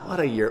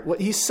 What a year!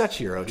 He's such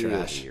Euro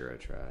trash. He is Euro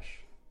trash.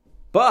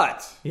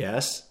 But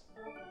yes,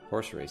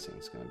 horse racing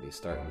is going to be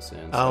starting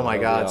soon. Oh my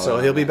God! So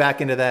he'll be back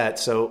into that.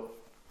 So,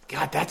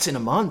 God, that's in a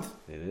month.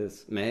 It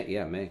is May.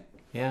 Yeah, May.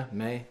 Yeah,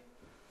 May.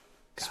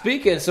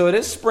 Speaking, so it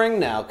is spring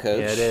now,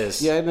 Coach. Yeah, it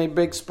is. Yeah, I mean,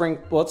 big spring.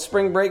 Well, it's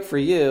spring break for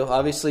you.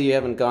 Obviously, you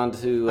haven't gone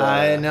to.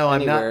 I know.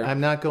 Anywhere. I'm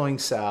not going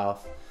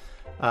south.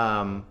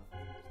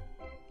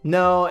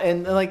 No,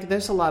 and like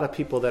there's a lot of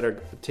people that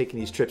are taking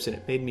these trips, and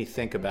it made me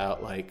think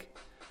about like,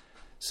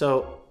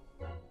 so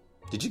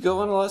Did you go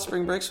on a lot of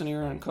spring breaks when you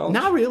were in college?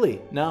 not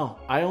really. No,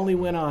 I only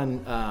went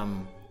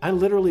on. I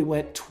literally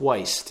went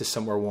twice to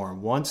somewhere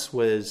warm. Once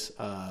was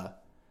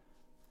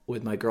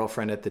with my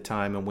girlfriend at the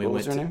time, and we What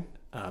went was her to name?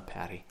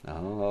 Patty.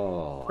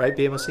 Oh. Right,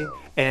 BMOC,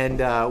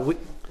 and we.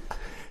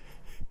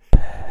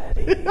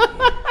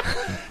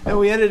 And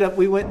we ended up.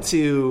 We went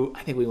to.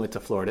 I think we went to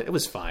Florida. It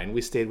was fine.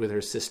 We stayed with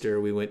her sister.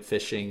 We went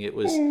fishing. It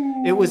was.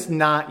 It was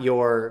not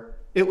your.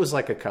 It was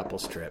like a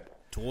couple's trip.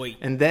 Toy.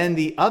 And then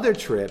the other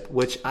trip,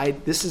 which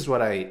this is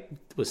what I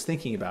was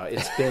thinking about.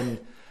 It's been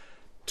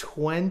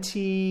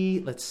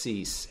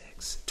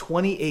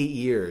 28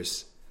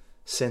 years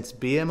since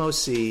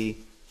BMOC,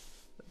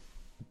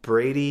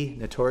 Brady,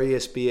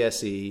 Notorious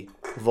BSE,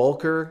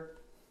 Volker,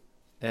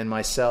 and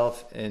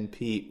myself and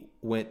Pete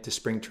went to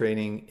spring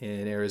training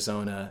in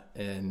Arizona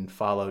and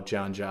followed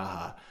John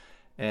Jaha.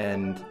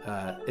 And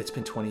it's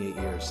been 28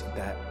 years.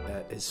 That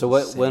is So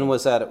insane. when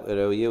was that at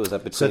OU? Was that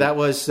between? So that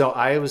was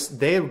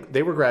they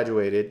were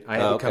graduated. I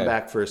had to come okay.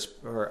 back for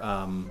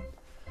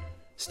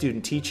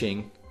student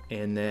teaching,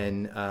 and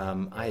then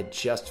I had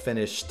just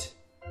finished.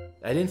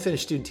 I didn't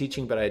finish student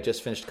teaching, but I had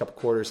just finished a couple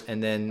quarters,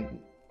 and then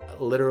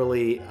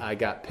literally I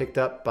got picked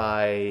up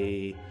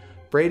by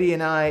Brady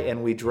and I,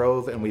 and we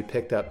drove and we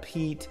picked up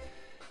Pete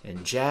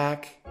and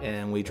Jack,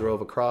 and we drove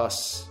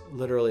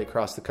literally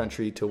across the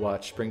country to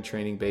watch spring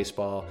training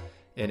baseball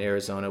in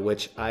Arizona,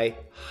 which I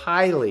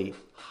highly,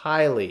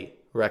 highly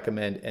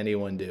recommend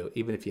anyone do,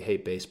 even if you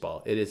hate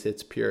baseball. It is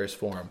its purest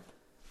form.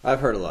 I've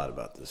heard a lot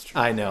about this trip.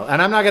 I know,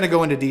 and I'm not going to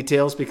go into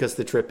details because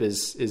the trip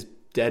is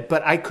dead,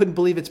 but I couldn't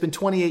believe it's been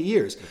 28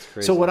 years.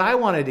 crazy. So what I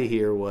wanted to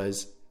hear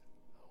was,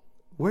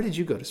 where did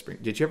you go to spring?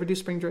 Did you ever do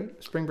spring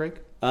break?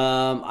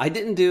 I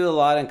didn't do a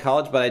lot in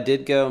college, but I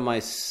did go my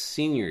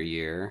senior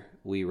year.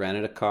 We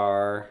rented a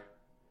car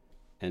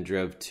and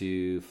drove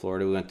to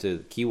Florida. We went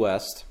to Key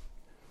West.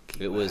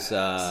 It was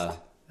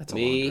That's a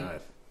me, long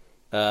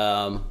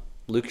drive.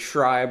 Luke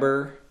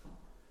Schreiber,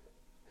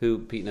 who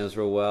Pete knows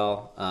real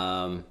well.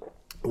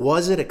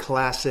 Was it a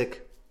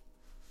classic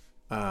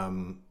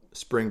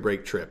spring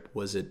break trip?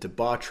 Was it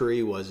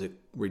debauchery? Was it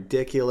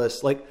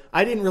ridiculous? Like,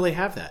 I didn't really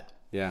have that.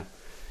 Yeah,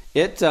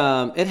 it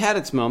had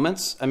its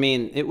moments. I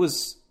mean, it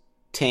was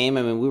tame.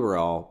 I mean, we were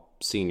all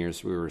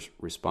seniors, we were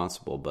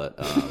responsible, but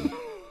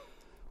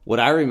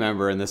what I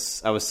remember, and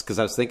this I was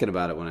thinking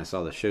about it when I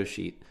saw the show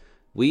sheet.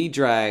 We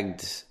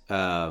dragged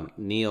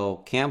Neil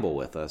Campbell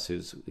with us,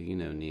 who's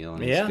Neil,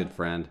 and he's a good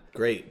friend.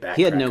 Great backcracker.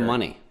 He had no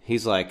money.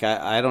 He's like,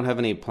 I don't have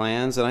any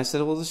plans, and I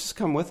said, well, let's just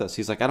come with us.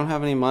 He's like, I don't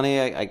have any money.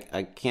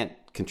 I can't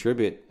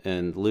contribute.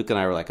 And Luke and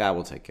I were like,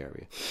 we'll take care of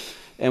you.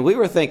 And we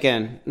were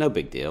thinking, no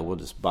big deal. We'll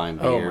just buy him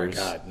beers.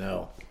 Oh my God,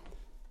 no.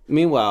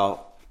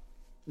 Meanwhile,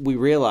 we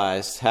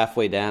realized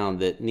halfway down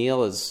that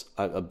Neil is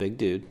a big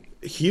dude,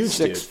 Huge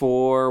dude.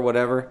 6'4",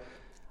 whatever,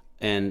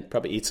 and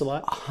Probably eats a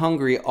lot.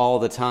 hungry all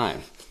the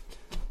time.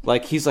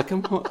 Like he's like,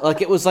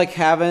 like it was like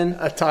having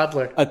A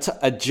toddler.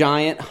 a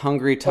giant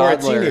hungry Or a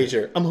toddler.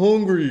 teenager. I'm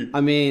hungry.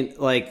 I mean,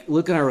 like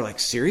Luke and I were like,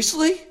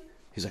 seriously?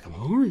 He's like, I'm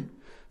hungry.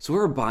 So we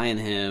were buying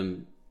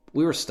him.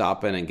 We were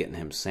stopping and getting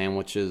him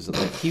sandwiches.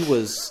 Like he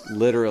was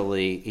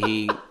literally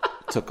he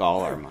took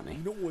all our money.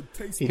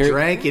 He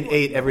drank and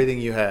ate everything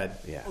you had.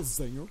 Yeah.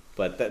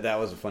 But that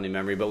was a funny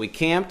memory. But we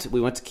camped.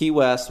 We went to Key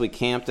West. We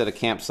camped at a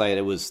campsite.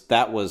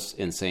 That was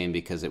insane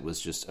because it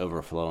was just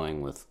overflowing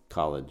with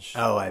college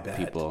I bet.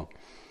 people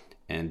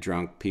and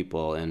drunk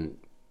people. And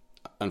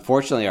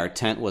unfortunately, our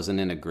tent wasn't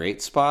in a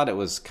great spot. It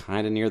was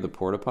kind of near the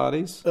porta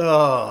potties.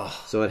 Oh,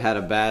 So it had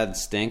a bad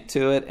stink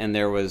to it. And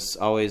there was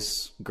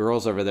always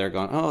girls over there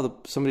going,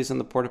 somebody's in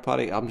the porta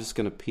potty. I'm just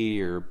going to pee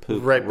or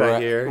poop Right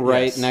by here?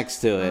 Right Yes.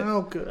 next to it.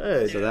 oh,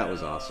 good. So that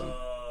was awesome.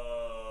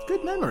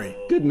 Good memory.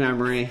 Good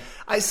memory.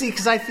 I see,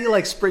 because I feel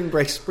like spring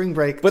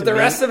break. But the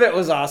rest of it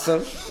was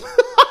awesome.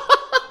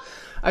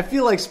 I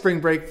feel like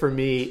spring break for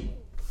me,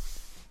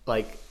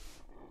 like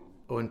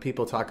when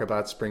people talk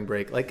about spring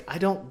break, like I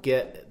don't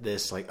get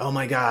this, like, oh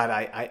my God,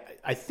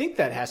 I think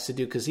that has to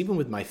do, because even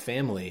with my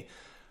family,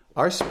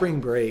 our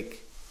spring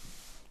break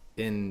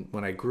when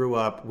I grew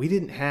up, we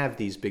didn't have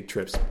these big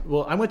trips.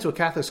 Well, I went to a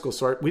Catholic school,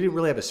 so we didn't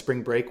really have a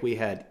spring break. We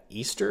had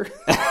Easter.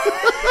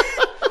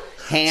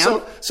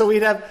 Ham. So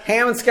we'd have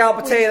Ham and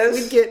scalloped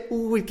potatoes.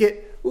 We'd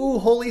get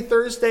Holy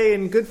Thursday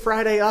and Good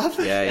Friday off,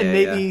 and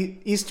maybe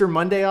Easter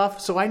Monday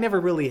off. So I never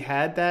really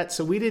had that.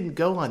 So we didn't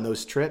go on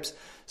those trips.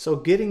 So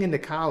getting into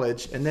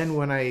college, and then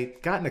when I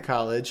got into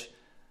college,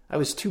 I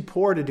was too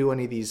poor to do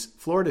any of these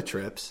Florida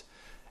trips.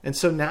 And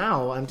so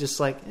now I'm just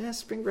like,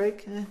 spring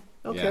break,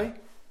 okay. Yeah.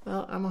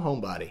 Well, I'm a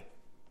homebody.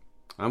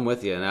 I'm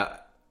with you. And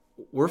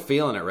we're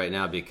feeling it right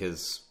now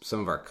because some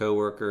of our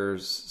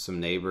coworkers,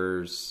 some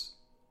neighbors,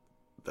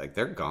 like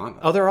they're gone.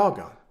 Oh, they're all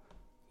gone.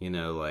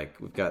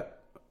 Like we've got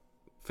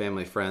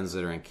family friends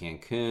that are in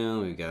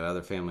Cancun. We've got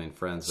other family and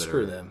friends that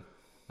Screw are them.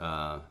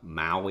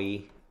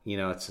 Maui.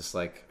 It's just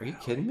like, are you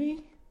kidding me?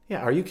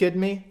 Yeah, are you kidding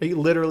me? Are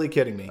you literally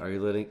kidding me? Are you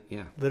letting?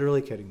 Yeah.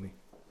 Literally kidding me.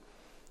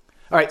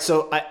 All right,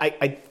 so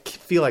I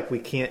feel like we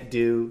can't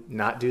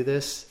not do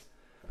this,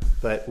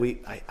 but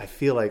I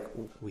feel like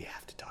we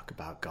have to talk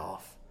about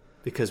golf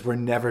because we're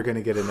never going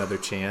to get another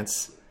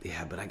chance.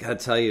 Yeah, but I got to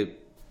tell you,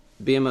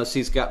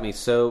 BMOC's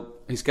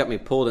got me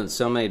pulled in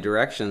so many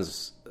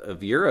directions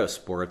of Euro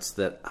sports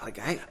that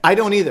I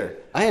don't either.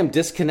 I am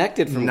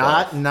disconnected from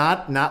golf.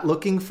 Not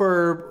looking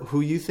for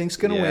who you think's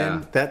going to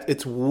win. That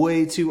it's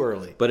way too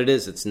early. But it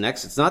is. It's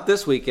next. It's not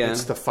this weekend.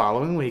 It's the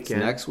following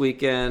weekend. It's next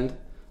weekend.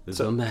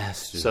 The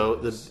Masters. So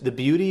the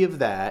beauty of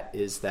that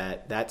is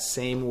that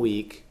same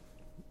week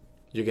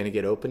you're going to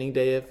get opening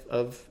day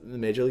of the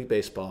Major League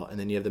Baseball, and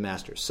then you have the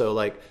Masters. So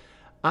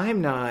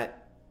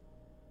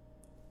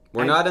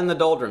we're not in the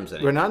doldrums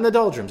anymore. We're not in the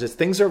doldrums.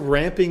 Things are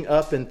ramping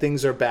up and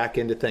things are back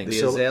into things.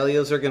 The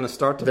azaleas are going to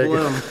start to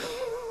bloom.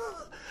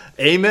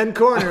 Amen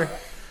corner.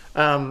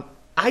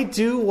 I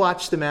do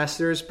watch the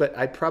Masters, but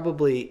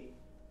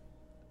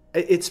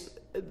it's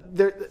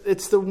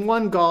the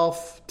one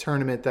golf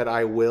tournament that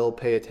I will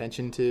pay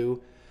attention to,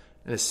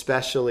 and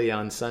especially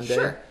on Sunday.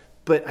 Sure.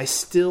 But I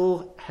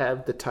still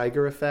have the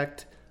Tiger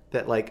effect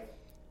that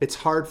it's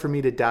hard for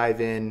me to dive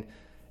in.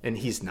 And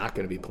he's not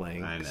going to be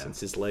playing since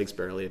his leg's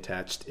barely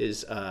attached.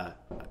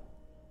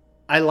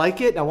 I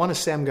like it. I want to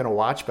say I'm going to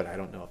watch, but I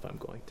don't know if I'm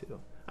going to.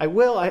 I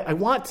will. I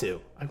want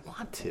to. I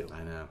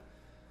know.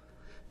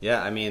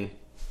 Yeah, I mean...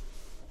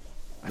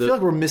 I feel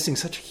like we're missing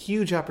such a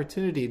huge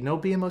opportunity. No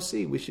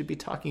BMOC. We should be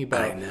talking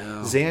about I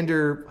know.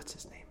 Xander... What's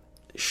his name?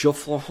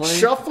 Schauffele.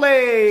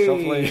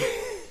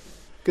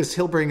 Because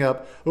he'll bring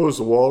up, is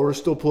the Walrus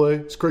still play?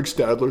 Is Craig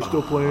Stadler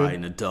still playing?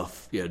 And a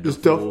Duff. Yeah, Is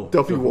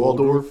Duffy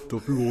Waldorf?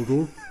 Duffy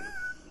Waldorf.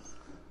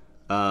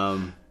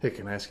 Hey,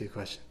 can I ask you a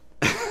question?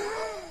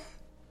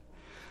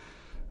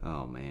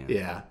 Oh, man.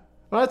 Yeah.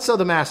 Well, let's sell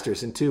the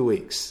Masters in 2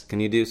 weeks. Can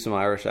you do some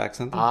Irish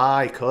accent?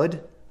 I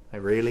could. I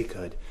really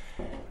could.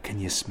 Can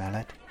you smell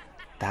it?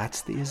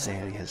 That's the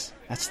azaleas.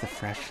 That's the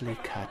freshly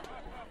cut.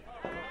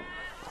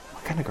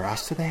 What kind of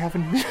grass do they have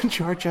in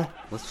Georgia?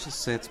 Let's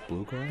just say it's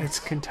bluegrass. It's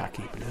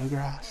Kentucky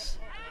bluegrass.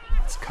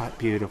 It's cut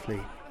beautifully.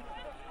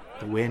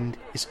 The wind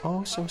is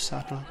oh so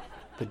subtle.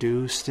 The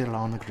dew's still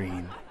on the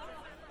green.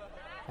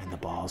 And the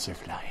balls are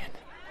flying.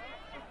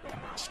 The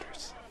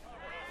Masters.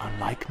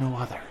 Unlike no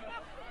other.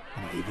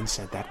 And I even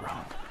said that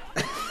wrong.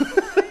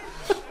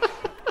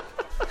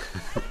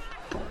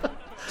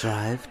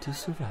 Drive to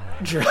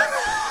Survive.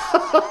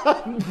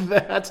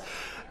 That's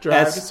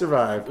Drive to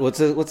Survive. What's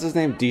his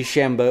name?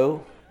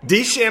 DeChambeau?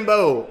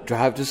 DeChambeau.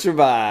 Drive to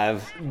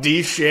Survive.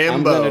 DeChambeau.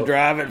 I'm going to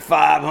drive it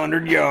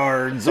 500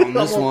 yards on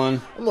this one.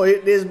 I'm going to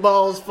hit this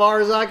ball as far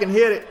as I can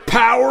hit it.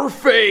 Power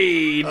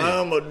fade.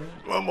 I'm a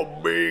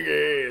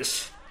big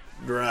ass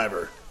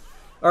driver.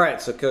 All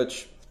right, so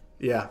Coach.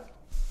 Yeah.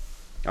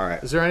 All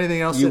right. Is there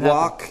anything else? You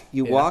walk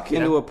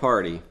into a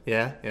party.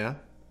 Yeah.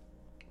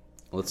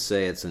 Let's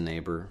say it's a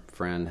neighbor,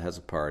 friend has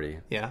a party.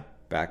 Yeah.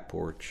 Back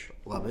porch.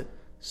 Love it.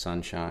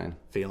 Sunshine.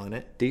 Feeling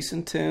it.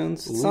 Decent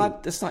tunes. It's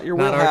not your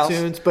not wheelhouse. Our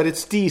tunes, but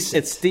it's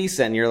decent. It's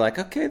decent. You're like,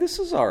 okay, this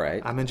is all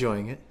right. I'm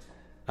enjoying it.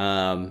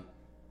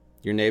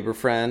 Your neighbor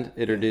friend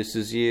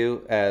introduces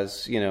you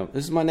as,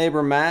 this is my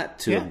neighbor Matt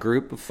to a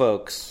group of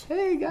folks.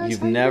 Hey, guys.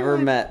 You've never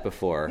met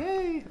before.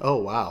 Hey. Oh,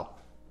 wow.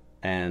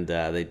 And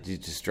he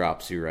just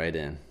drops you right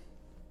in.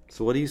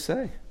 So what do you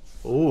say?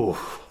 Ooh.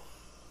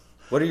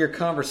 What are your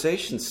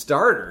conversation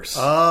starters?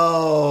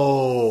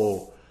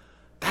 Oh,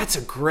 that's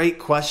a great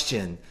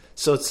question.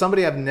 So it's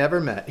somebody I've never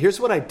met. Here's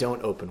what I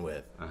don't open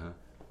with.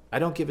 I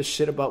don't give a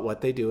shit about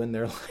what they do in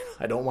their life.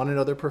 I don't want to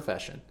know their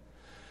profession.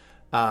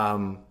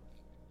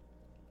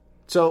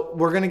 So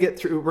we're gonna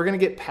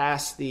get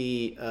past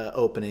the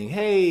opening.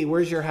 Hey,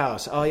 where's your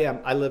house? Oh yeah,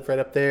 I live right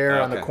up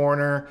there on the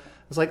corner. I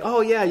was like, oh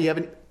yeah, do you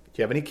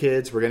have any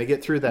kids? We're gonna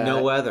get through that.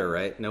 No weather,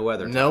 right? No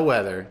weather. No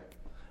weather.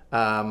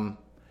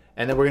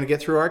 And then we're gonna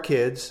get through our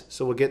kids.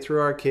 So we'll get through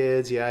our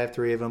kids. Yeah, I have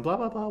 3 of them. Blah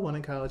blah blah. One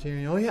in college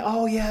here.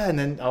 Oh yeah. And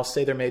then I'll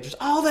say their majors.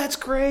 Oh, that's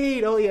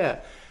great. Oh yeah.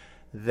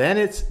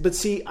 Then but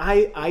see,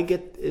 I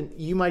get.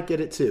 You might get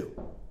it too,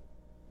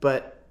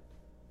 but.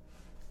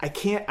 I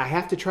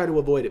have to try to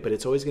avoid it, but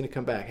it's always going to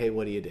come back. Hey,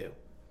 what do you do?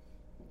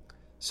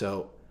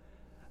 So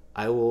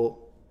I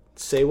will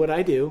say what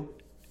I do,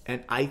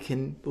 and I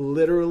can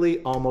literally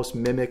almost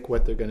mimic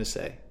what they're going to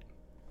say.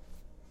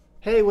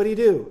 Hey, what do you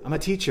do? I'm a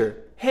teacher.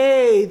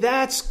 Hey,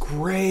 that's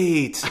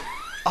great.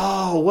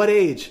 Oh, what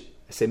age?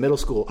 I say middle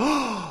school.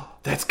 Oh,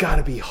 that's got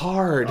to be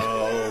hard.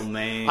 Oh,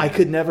 man. I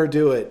could never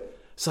do it.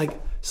 It's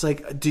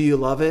like, do you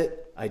love it?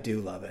 I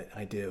do love it.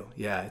 I do.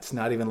 Yeah, it's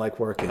not even like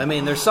working. I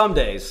mean, there's some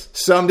days.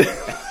 Some days.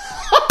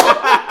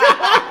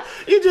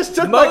 You just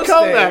took my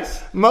comeback.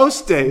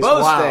 Most days.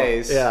 Most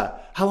days. Yeah.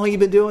 How long you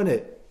been doing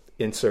it?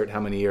 Insert how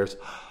many years.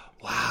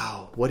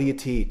 Wow. What do you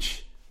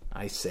teach?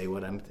 I say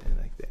what I'm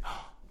like.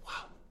 Oh,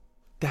 wow.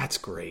 That's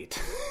great.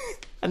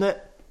 And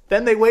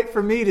then they wait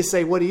for me to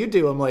say, what do you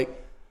do? I'm like,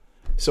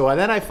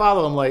 then I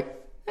follow. I'm like,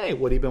 hey,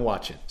 what have you been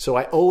watching? So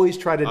I always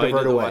try to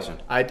divert away.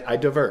 I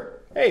divert.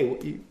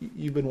 Hey,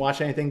 you've been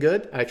watching anything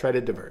good? I try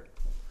to divert.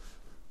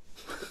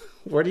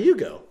 Where do you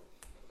go?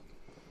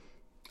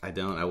 I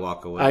don't. I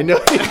walk away. I know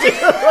you do.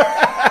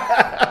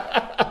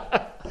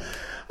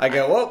 I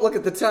go, well, look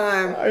at the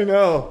time. I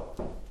know.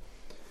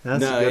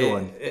 That's a good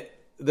one.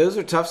 Those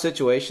are tough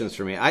situations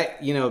for me.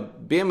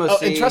 BMOC. Oh,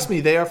 and trust me,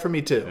 they are for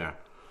me too. Yeah.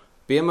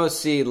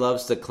 BMOC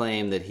loves to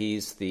claim that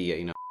he's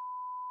the,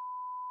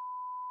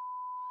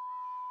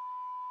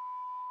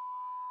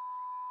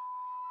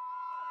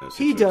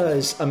 He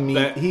does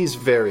he's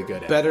very good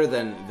at it. better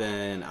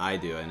than I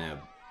do. I know.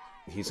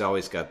 He's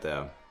always got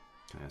the.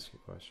 Can I ask you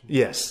a question?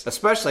 Yes.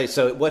 Especially,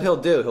 so what he'll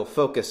do, he'll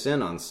focus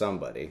in on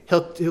somebody.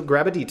 He'll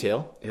grab a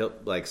detail.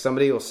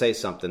 Somebody will say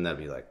something that'll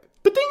be like,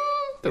 Ba-ding!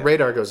 The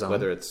radar goes on.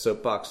 whether it's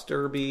soapbox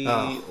derby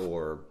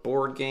or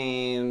board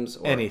games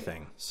or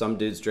anything. Some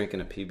dude's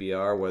drinking a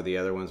PBR where the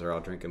other ones are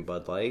all drinking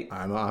Bud Light.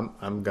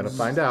 I'm gonna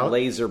find out.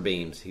 Laser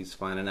beams. He's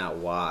finding out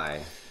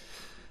why.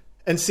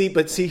 And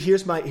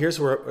here's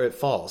where it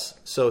falls.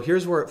 So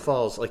here's where it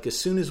falls. Like as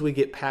soon as we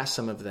get past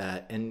some of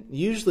that, and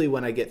usually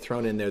when I get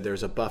thrown in there,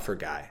 there's a buffer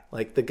guy,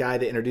 like the guy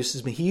that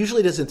introduces me. He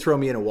usually doesn't throw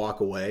me in and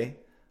walk away.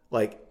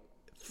 Like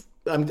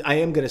I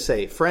am going to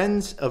say,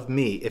 friends of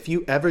me. If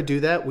you ever do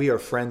that, we are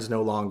friends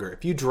no longer.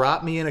 If you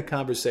drop me in a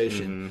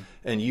conversation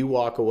and you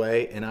walk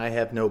away, and I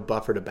have no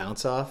buffer to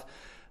bounce off.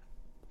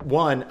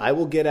 One, I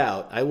will get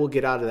out. I will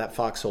get out of that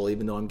foxhole,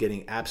 even though I'm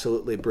getting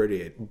absolutely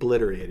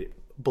obliterated.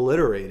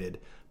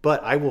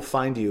 But I will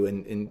find you,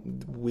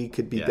 and we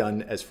could be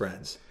done as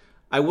friends.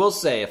 I will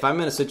say, if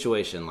I'm in a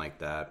situation like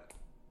that,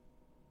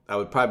 I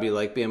would probably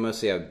like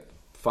BMOC. I would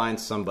find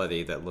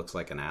somebody that looks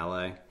like an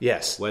ally.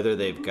 Yes. Whether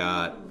they've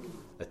got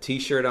a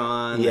T-shirt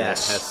on that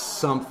has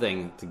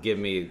something to give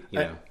me,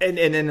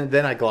 And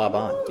then I glob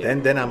on. Yeah.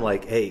 Then I'm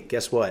like, hey,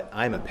 guess what?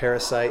 I'm a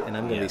parasite, and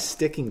I'm going to be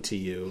sticking to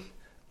you.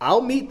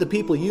 I'll meet the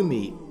people you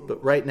meet,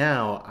 but right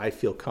now I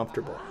feel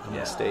comfortable. I'm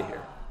going to stay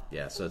here.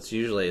 Yeah, so it's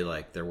usually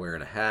like they're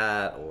wearing a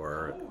hat,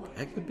 or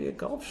it could be a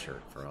golf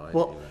shirt for all I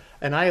do.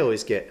 And I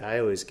always get,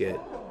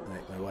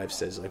 like my wife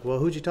says, like, well,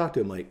 who'd you talk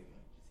to? I'm like,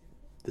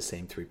 the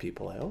same three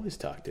people I always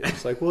talk to.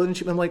 It's like, well, didn't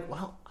you? I'm like,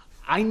 well,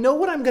 I know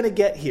what I'm going to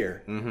get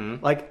here.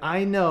 Mm-hmm. Like,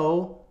 I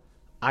know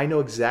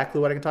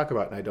exactly what I can talk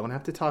about, and I don't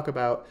have to talk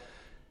about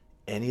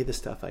any of the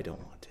stuff I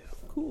don't want to.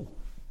 Cool.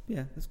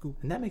 Yeah, that's cool.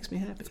 And that makes me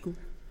happy. That's cool.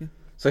 Yeah.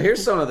 So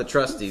here's some of the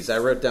trustees. I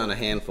wrote down a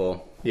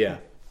handful. Yeah.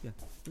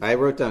 I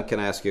wrote down, can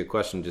I ask you a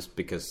question, just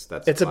because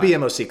it's a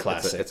BMOC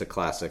classic. It's a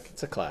classic.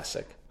 It's a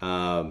classic.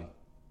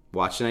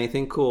 Watching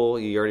anything cool?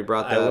 You already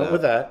brought that up. I went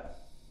with that.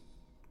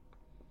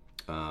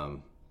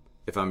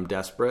 If I'm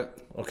desperate.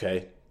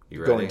 Okay. You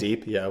ready? Going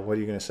deep? Yeah. What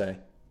are you going to say?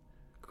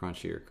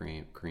 Crunchy or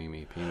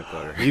creamy peanut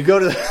butter. You go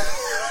to the...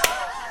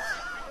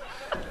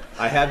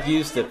 I have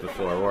used it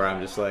before where I'm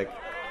just like...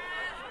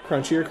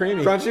 Crunchy or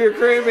creamy? Crunchy or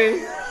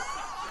creamy.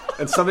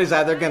 And somebody's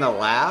either going to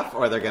laugh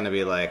or they're going to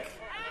be like...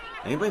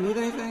 Anybody need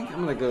anything?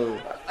 I'm gonna go.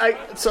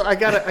 I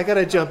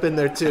gotta jump in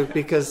there too,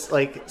 because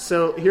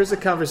here's a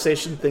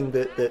conversation thing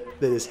that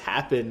has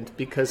happened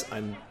because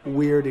I'm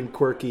weird and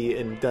quirky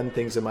and done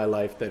things in my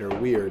life that are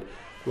weird.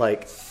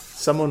 Like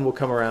someone will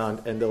come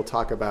around and they'll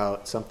talk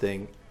about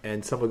something,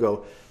 and someone will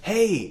go,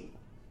 "Hey,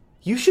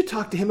 you should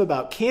talk to him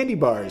about candy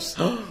bars."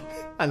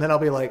 And then I'll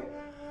be like,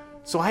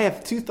 so I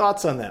have two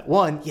thoughts on that.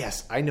 One,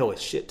 yes, I know a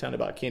shit ton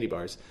about candy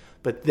bars,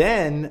 but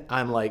then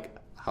I'm like,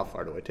 how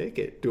far do I take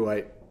it? Do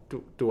I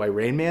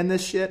Rain Man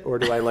this shit? Or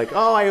do I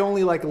I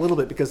only like a little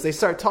bit? Because they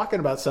start talking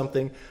about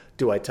something.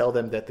 Do I tell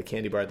them that the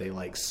candy bar they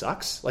like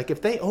sucks? Like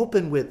if they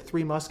open with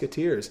Three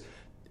Musketeers,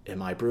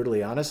 am I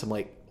brutally honest? I'm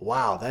like,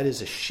 wow, that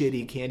is a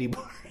shitty candy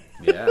bar.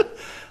 Yeah.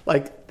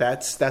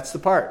 That's the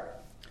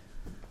part.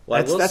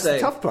 Well, that's the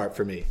tough part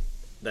for me.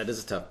 That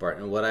is a tough part.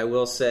 And what I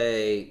will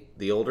say,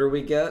 the older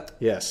we get,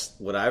 yes,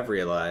 what I've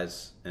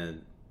realized,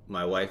 and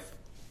my wife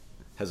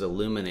has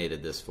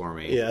illuminated this for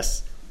me.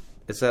 Yes.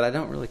 It's that I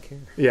don't really care.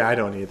 Yeah, I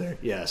don't either.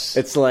 Yes.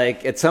 It's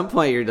like, at some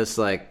point, you're just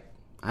like,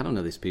 I don't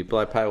know these people.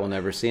 I probably will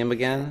never see them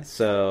again.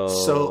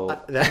 So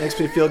that makes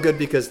me feel good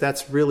because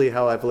that's really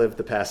how I've lived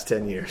the past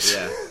 10 years.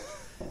 Yeah.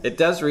 It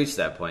does reach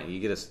that point. You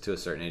get to a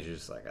certain age, you're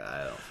just like,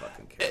 I don't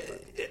fucking care.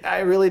 I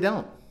really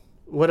don't.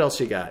 What else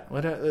you got?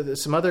 What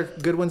some other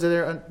good ones are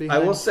there? I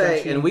will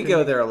say, and we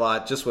go there a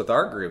lot just with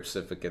our groups.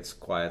 If it gets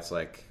quiet, it's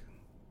like,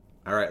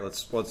 all right,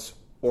 let's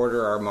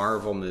order our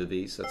Marvel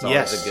movies. That's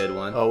always a good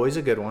one. Always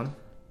a good one.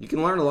 You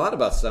can learn a lot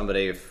about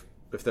somebody if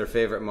their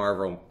favorite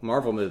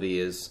Marvel movie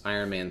is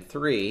Iron Man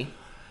 3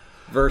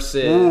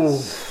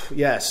 versus... Ooh,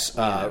 yes,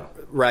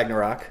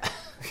 Ragnarok.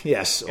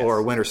 Yes,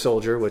 or Winter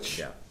Soldier,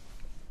 which...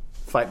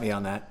 Fight me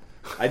on that.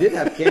 I did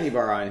have Candy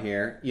Bar on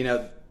here.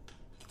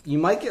 You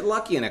might get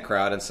lucky in a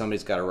crowd and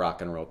somebody's got a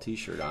rock and roll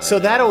T-shirt on. So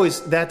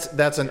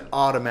that's an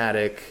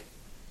automatic,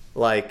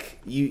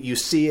 like, you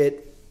see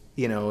it,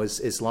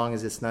 as long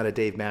as it's not a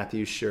Dave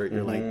Matthews shirt,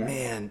 you're like,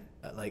 man...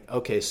 Like,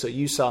 okay, so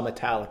you saw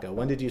Metallica.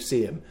 When did you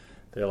see him?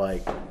 They're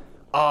like,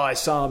 oh, I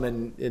saw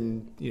him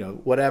in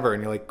whatever.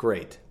 And you're like,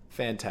 great,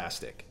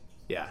 fantastic.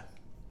 Yeah,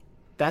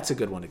 that's a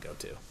good one to go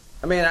to.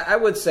 I mean, I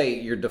would say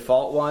your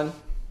default one,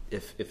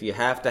 if you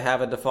have to have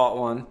a default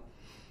one,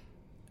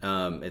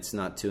 it's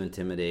not too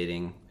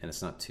intimidating and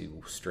it's not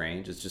too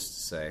strange. It's just to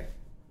say,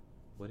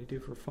 What do you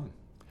do for fun?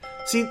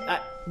 See,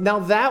 now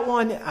that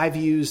one I've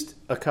used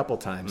a couple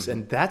times,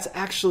 and that's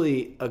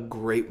actually a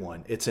great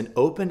one. It's an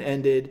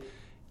open-ended.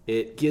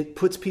 It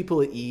puts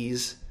people at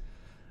ease.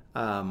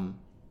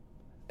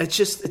 It's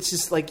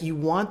just like you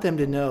want them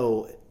to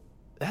know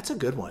that's a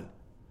good one.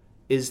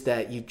 Is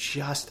that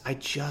I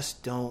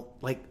just don't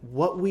like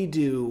what we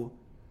do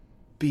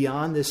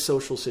beyond this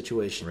social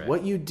situation. Right.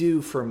 What you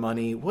do for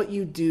money, what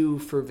you do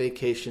for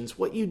vacations,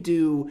 what you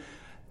do.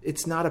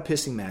 It's not a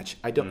pissing match.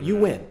 You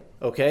win.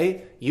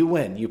 Okay? You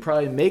win. You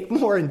probably make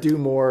more and do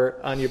more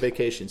on your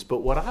vacations. But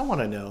what I want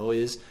to know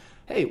is,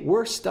 hey,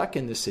 we're stuck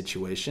in this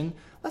situation.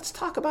 Let's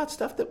talk about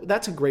stuff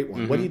that's a great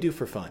one. What do you do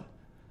for fun?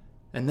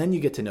 And then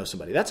you get to know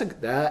somebody.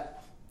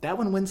 That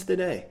one wins the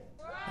day.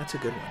 That's a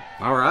good one.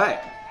 All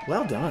right.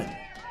 Well done.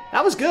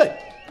 That was good.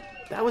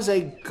 That was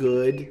a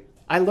good.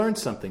 I learned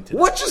something today.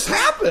 What just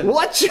happened?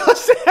 What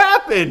just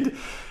happened?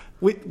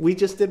 We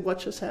just did what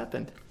just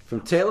happened.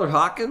 From Taylor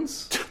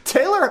Hawkins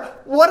Taylor,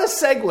 what a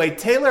segue.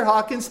 Taylor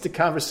Hawkins to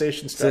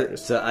conversation to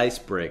starters.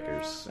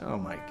 icebreakers. Oh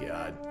my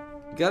God.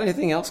 You got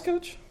anything else,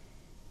 Coach?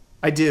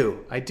 I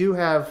do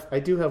have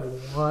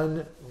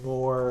one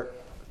more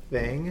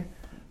thing.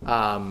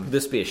 Would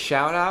this be a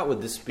shout out?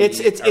 Would this be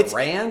a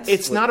rant?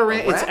 It's not a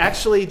rant. It's rap?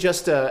 actually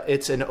just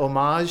it's an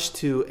homage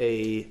to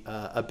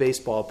a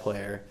baseball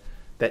player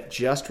that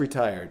just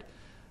retired.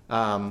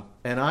 And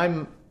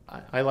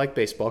I like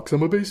baseball because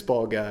I'm a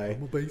baseball guy.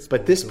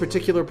 But this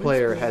particular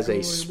player has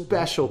a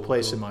special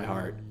place in my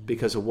heart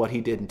because of what he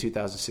did in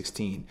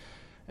 2016.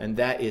 And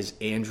that is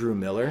Andrew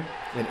Miller.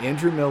 And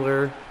Andrew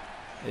Miller...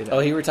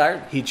 he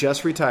retired? He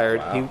just retired.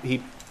 Wow. He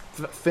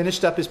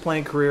finished up his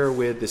playing career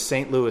with the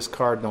St. Louis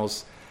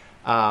Cardinals.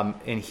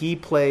 And he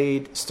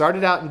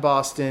started out in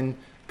Boston,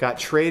 got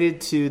traded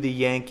to the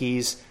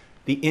Yankees.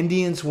 The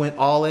Indians went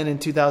all in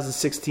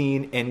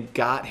 2016 and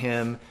got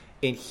him.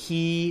 And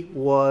he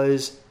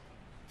was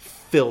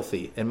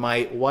filthy. And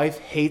my wife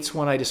hates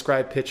when I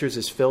describe pitchers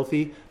as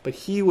filthy, but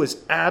he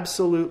was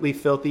absolutely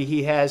filthy.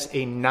 He had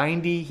a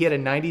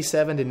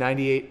 97 to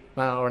 98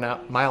 mile an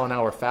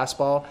hour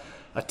fastball,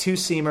 a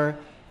two-seamer,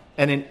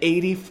 and an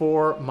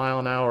 84 mile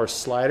an hour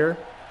slider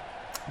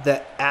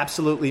that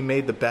absolutely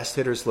made the best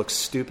hitters look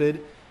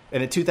stupid.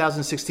 And in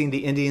 2016,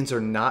 the Indians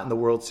are not in the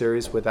World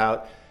Series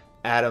without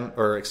Andrew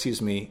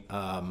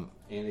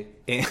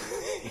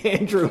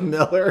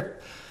Miller.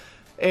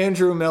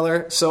 Andrew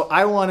Miller. So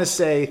I want to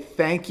say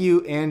thank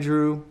you,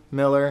 Andrew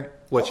Miller.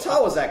 How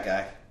tall was that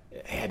guy?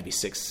 He had to be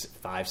 6'5",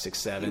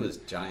 6'7". He was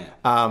giant.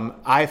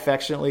 I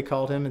affectionately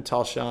called him, and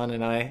Tall Sean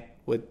and I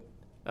would.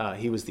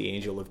 He was the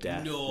angel of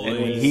death. Nice. And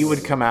when he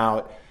would come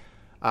out,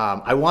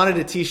 I wanted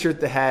a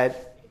T-shirt that had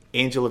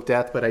Angel of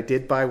Death, but I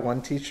did buy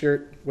one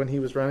T-shirt when he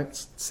was running.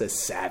 It says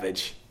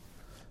Savage.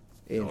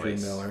 Andrew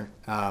Miller.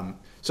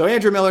 So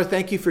Andrew Miller,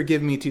 thank you for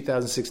giving me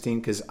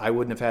 2016 because I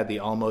wouldn't have had the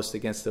almost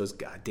against those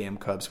goddamn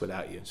Cubs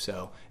without you.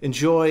 So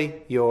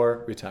enjoy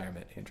your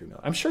retirement, Andrew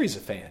Miller. I'm sure he's a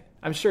fan.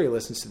 I'm sure he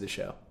listens to the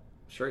show.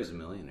 I'm sure he's a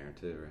millionaire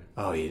too,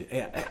 right? Oh,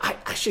 yeah.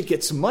 I should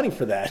get some money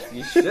for that.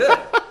 You should.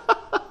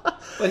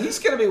 But he's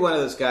going to be one of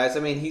those guys.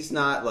 I mean, he's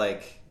not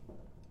like...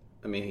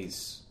 I mean,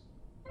 he's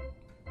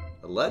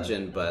a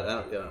legend, but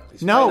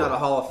he's probably not a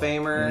Hall of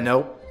Famer.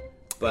 Nope.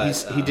 But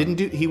he didn't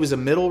do. He was a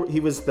middle. He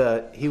was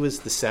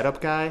the setup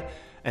guy,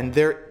 and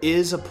there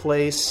is a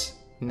place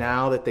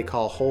now that they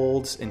call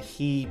holds, and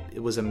he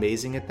was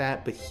amazing at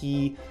that. But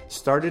he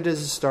started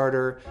as a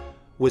starter.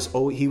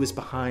 He was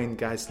behind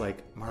guys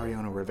like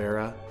Mariano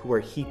Rivera, where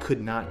he could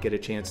not get a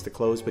chance to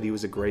close, but he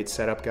was a great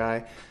setup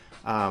guy.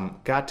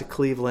 Got to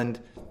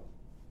Cleveland.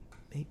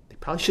 They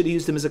probably should have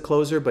used him as a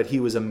closer, but he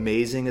was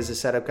amazing as a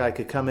setup guy.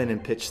 Could come in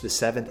and pitch the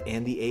 7th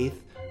and the 8th.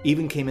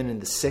 Even came in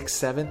the 6th,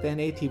 7th, and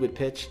 8th. He would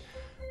pitch.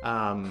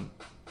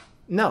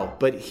 No,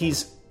 but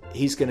he's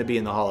going to be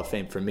in the Hall of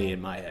Fame for me in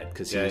my head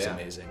because he was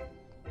amazing,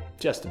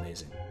 just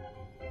amazing.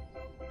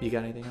 You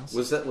got anything else?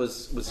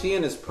 Was he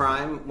in his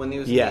prime when he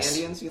was in the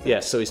Indians? You think?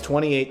 Yes. So he's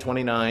 28,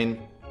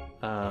 29,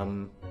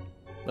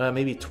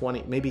 maybe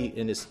 20, maybe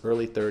in his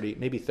early 30,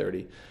 maybe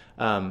 30.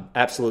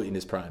 Absolutely in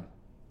his prime.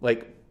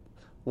 Like,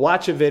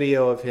 watch a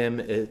video of him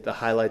at the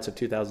highlights of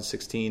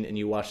 2016, and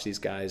you watch these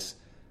guys.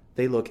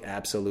 They look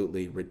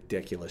absolutely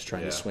ridiculous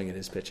trying to swing at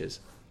his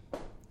pitches.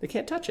 They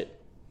can't touch it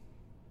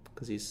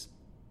because he's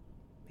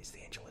the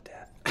angel of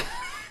death.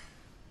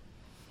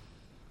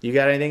 You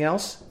got anything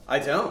else? I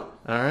don't.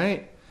 All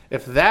right.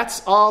 If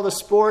that's all the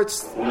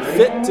sports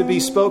fit to be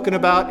spoken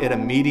about at a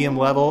medium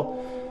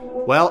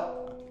level,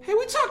 well... Hey,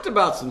 we talked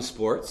about some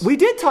sports. We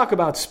did talk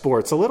about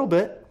sports a little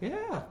bit.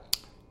 Yeah.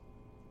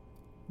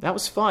 That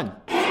was fun.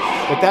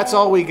 But that's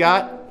all we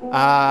got.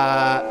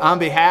 On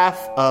behalf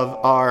of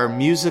our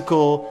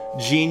musical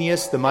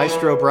genius, the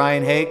maestro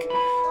Brian Hake,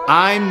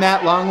 I'm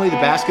Matt Longley, the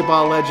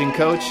basketball legend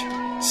coach,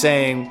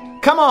 saying,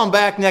 come on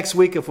back next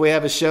week if we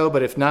have a show,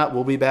 but if not,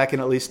 we'll be back in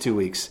at least 2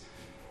 weeks.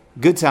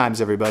 Good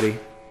times, everybody.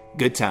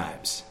 Good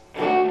times.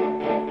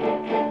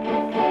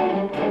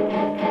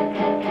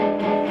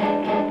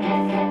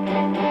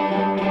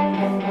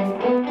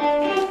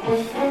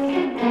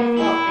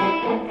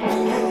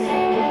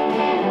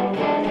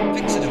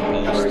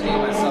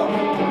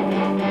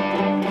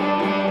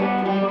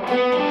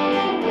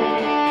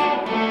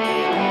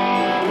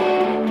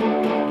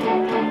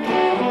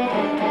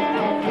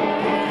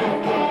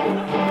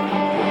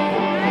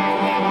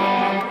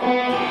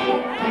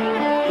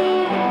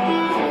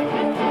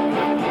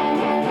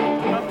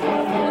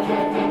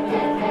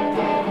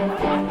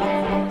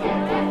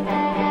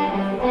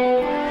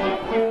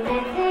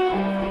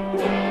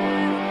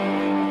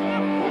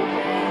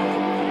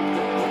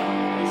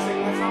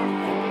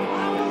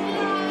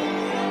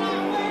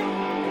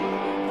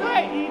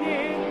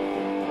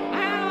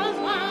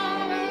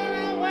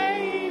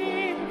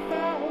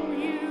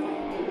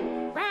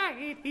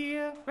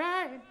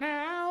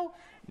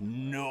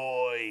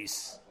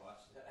 Noise.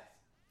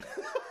 It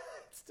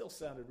still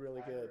sounded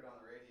really good.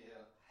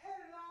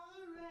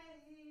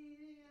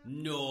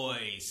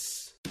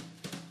 Noise.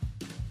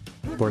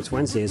 Sports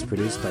Wednesday is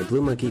produced by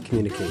Blue Monkey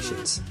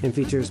Communications and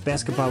features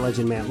basketball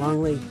legend Matt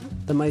Longley,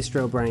 the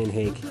maestro Brian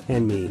Haig,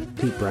 and me,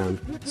 Pete Brown.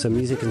 Some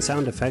music and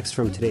sound effects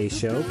from today's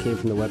show came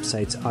from the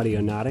websites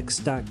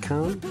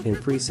audionautics.com and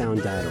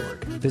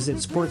freesound.org. Visit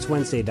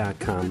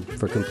sportswednesday.com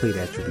for complete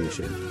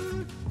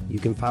attribution. You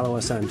can follow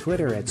us on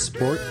Twitter at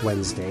Sport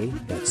Wednesday,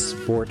 that's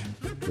sport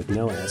with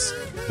no S,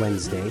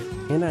 Wednesday,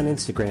 and on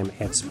Instagram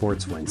at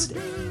Sports Wednesday.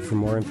 For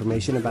more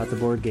information about the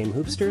board game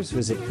Hoopsters,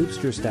 visit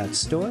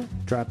hoopsters.store,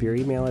 drop your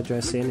email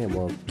address in, and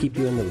we'll keep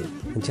you in the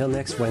loop. Until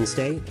next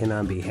Wednesday, and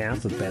on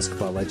behalf of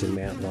basketball legend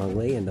Matt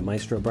Longley and the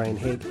maestro Brian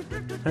Haig,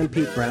 I'm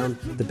Pete Brown,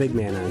 the big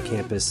man on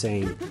campus,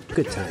 saying,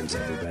 good times,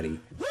 everybody.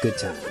 Good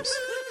times.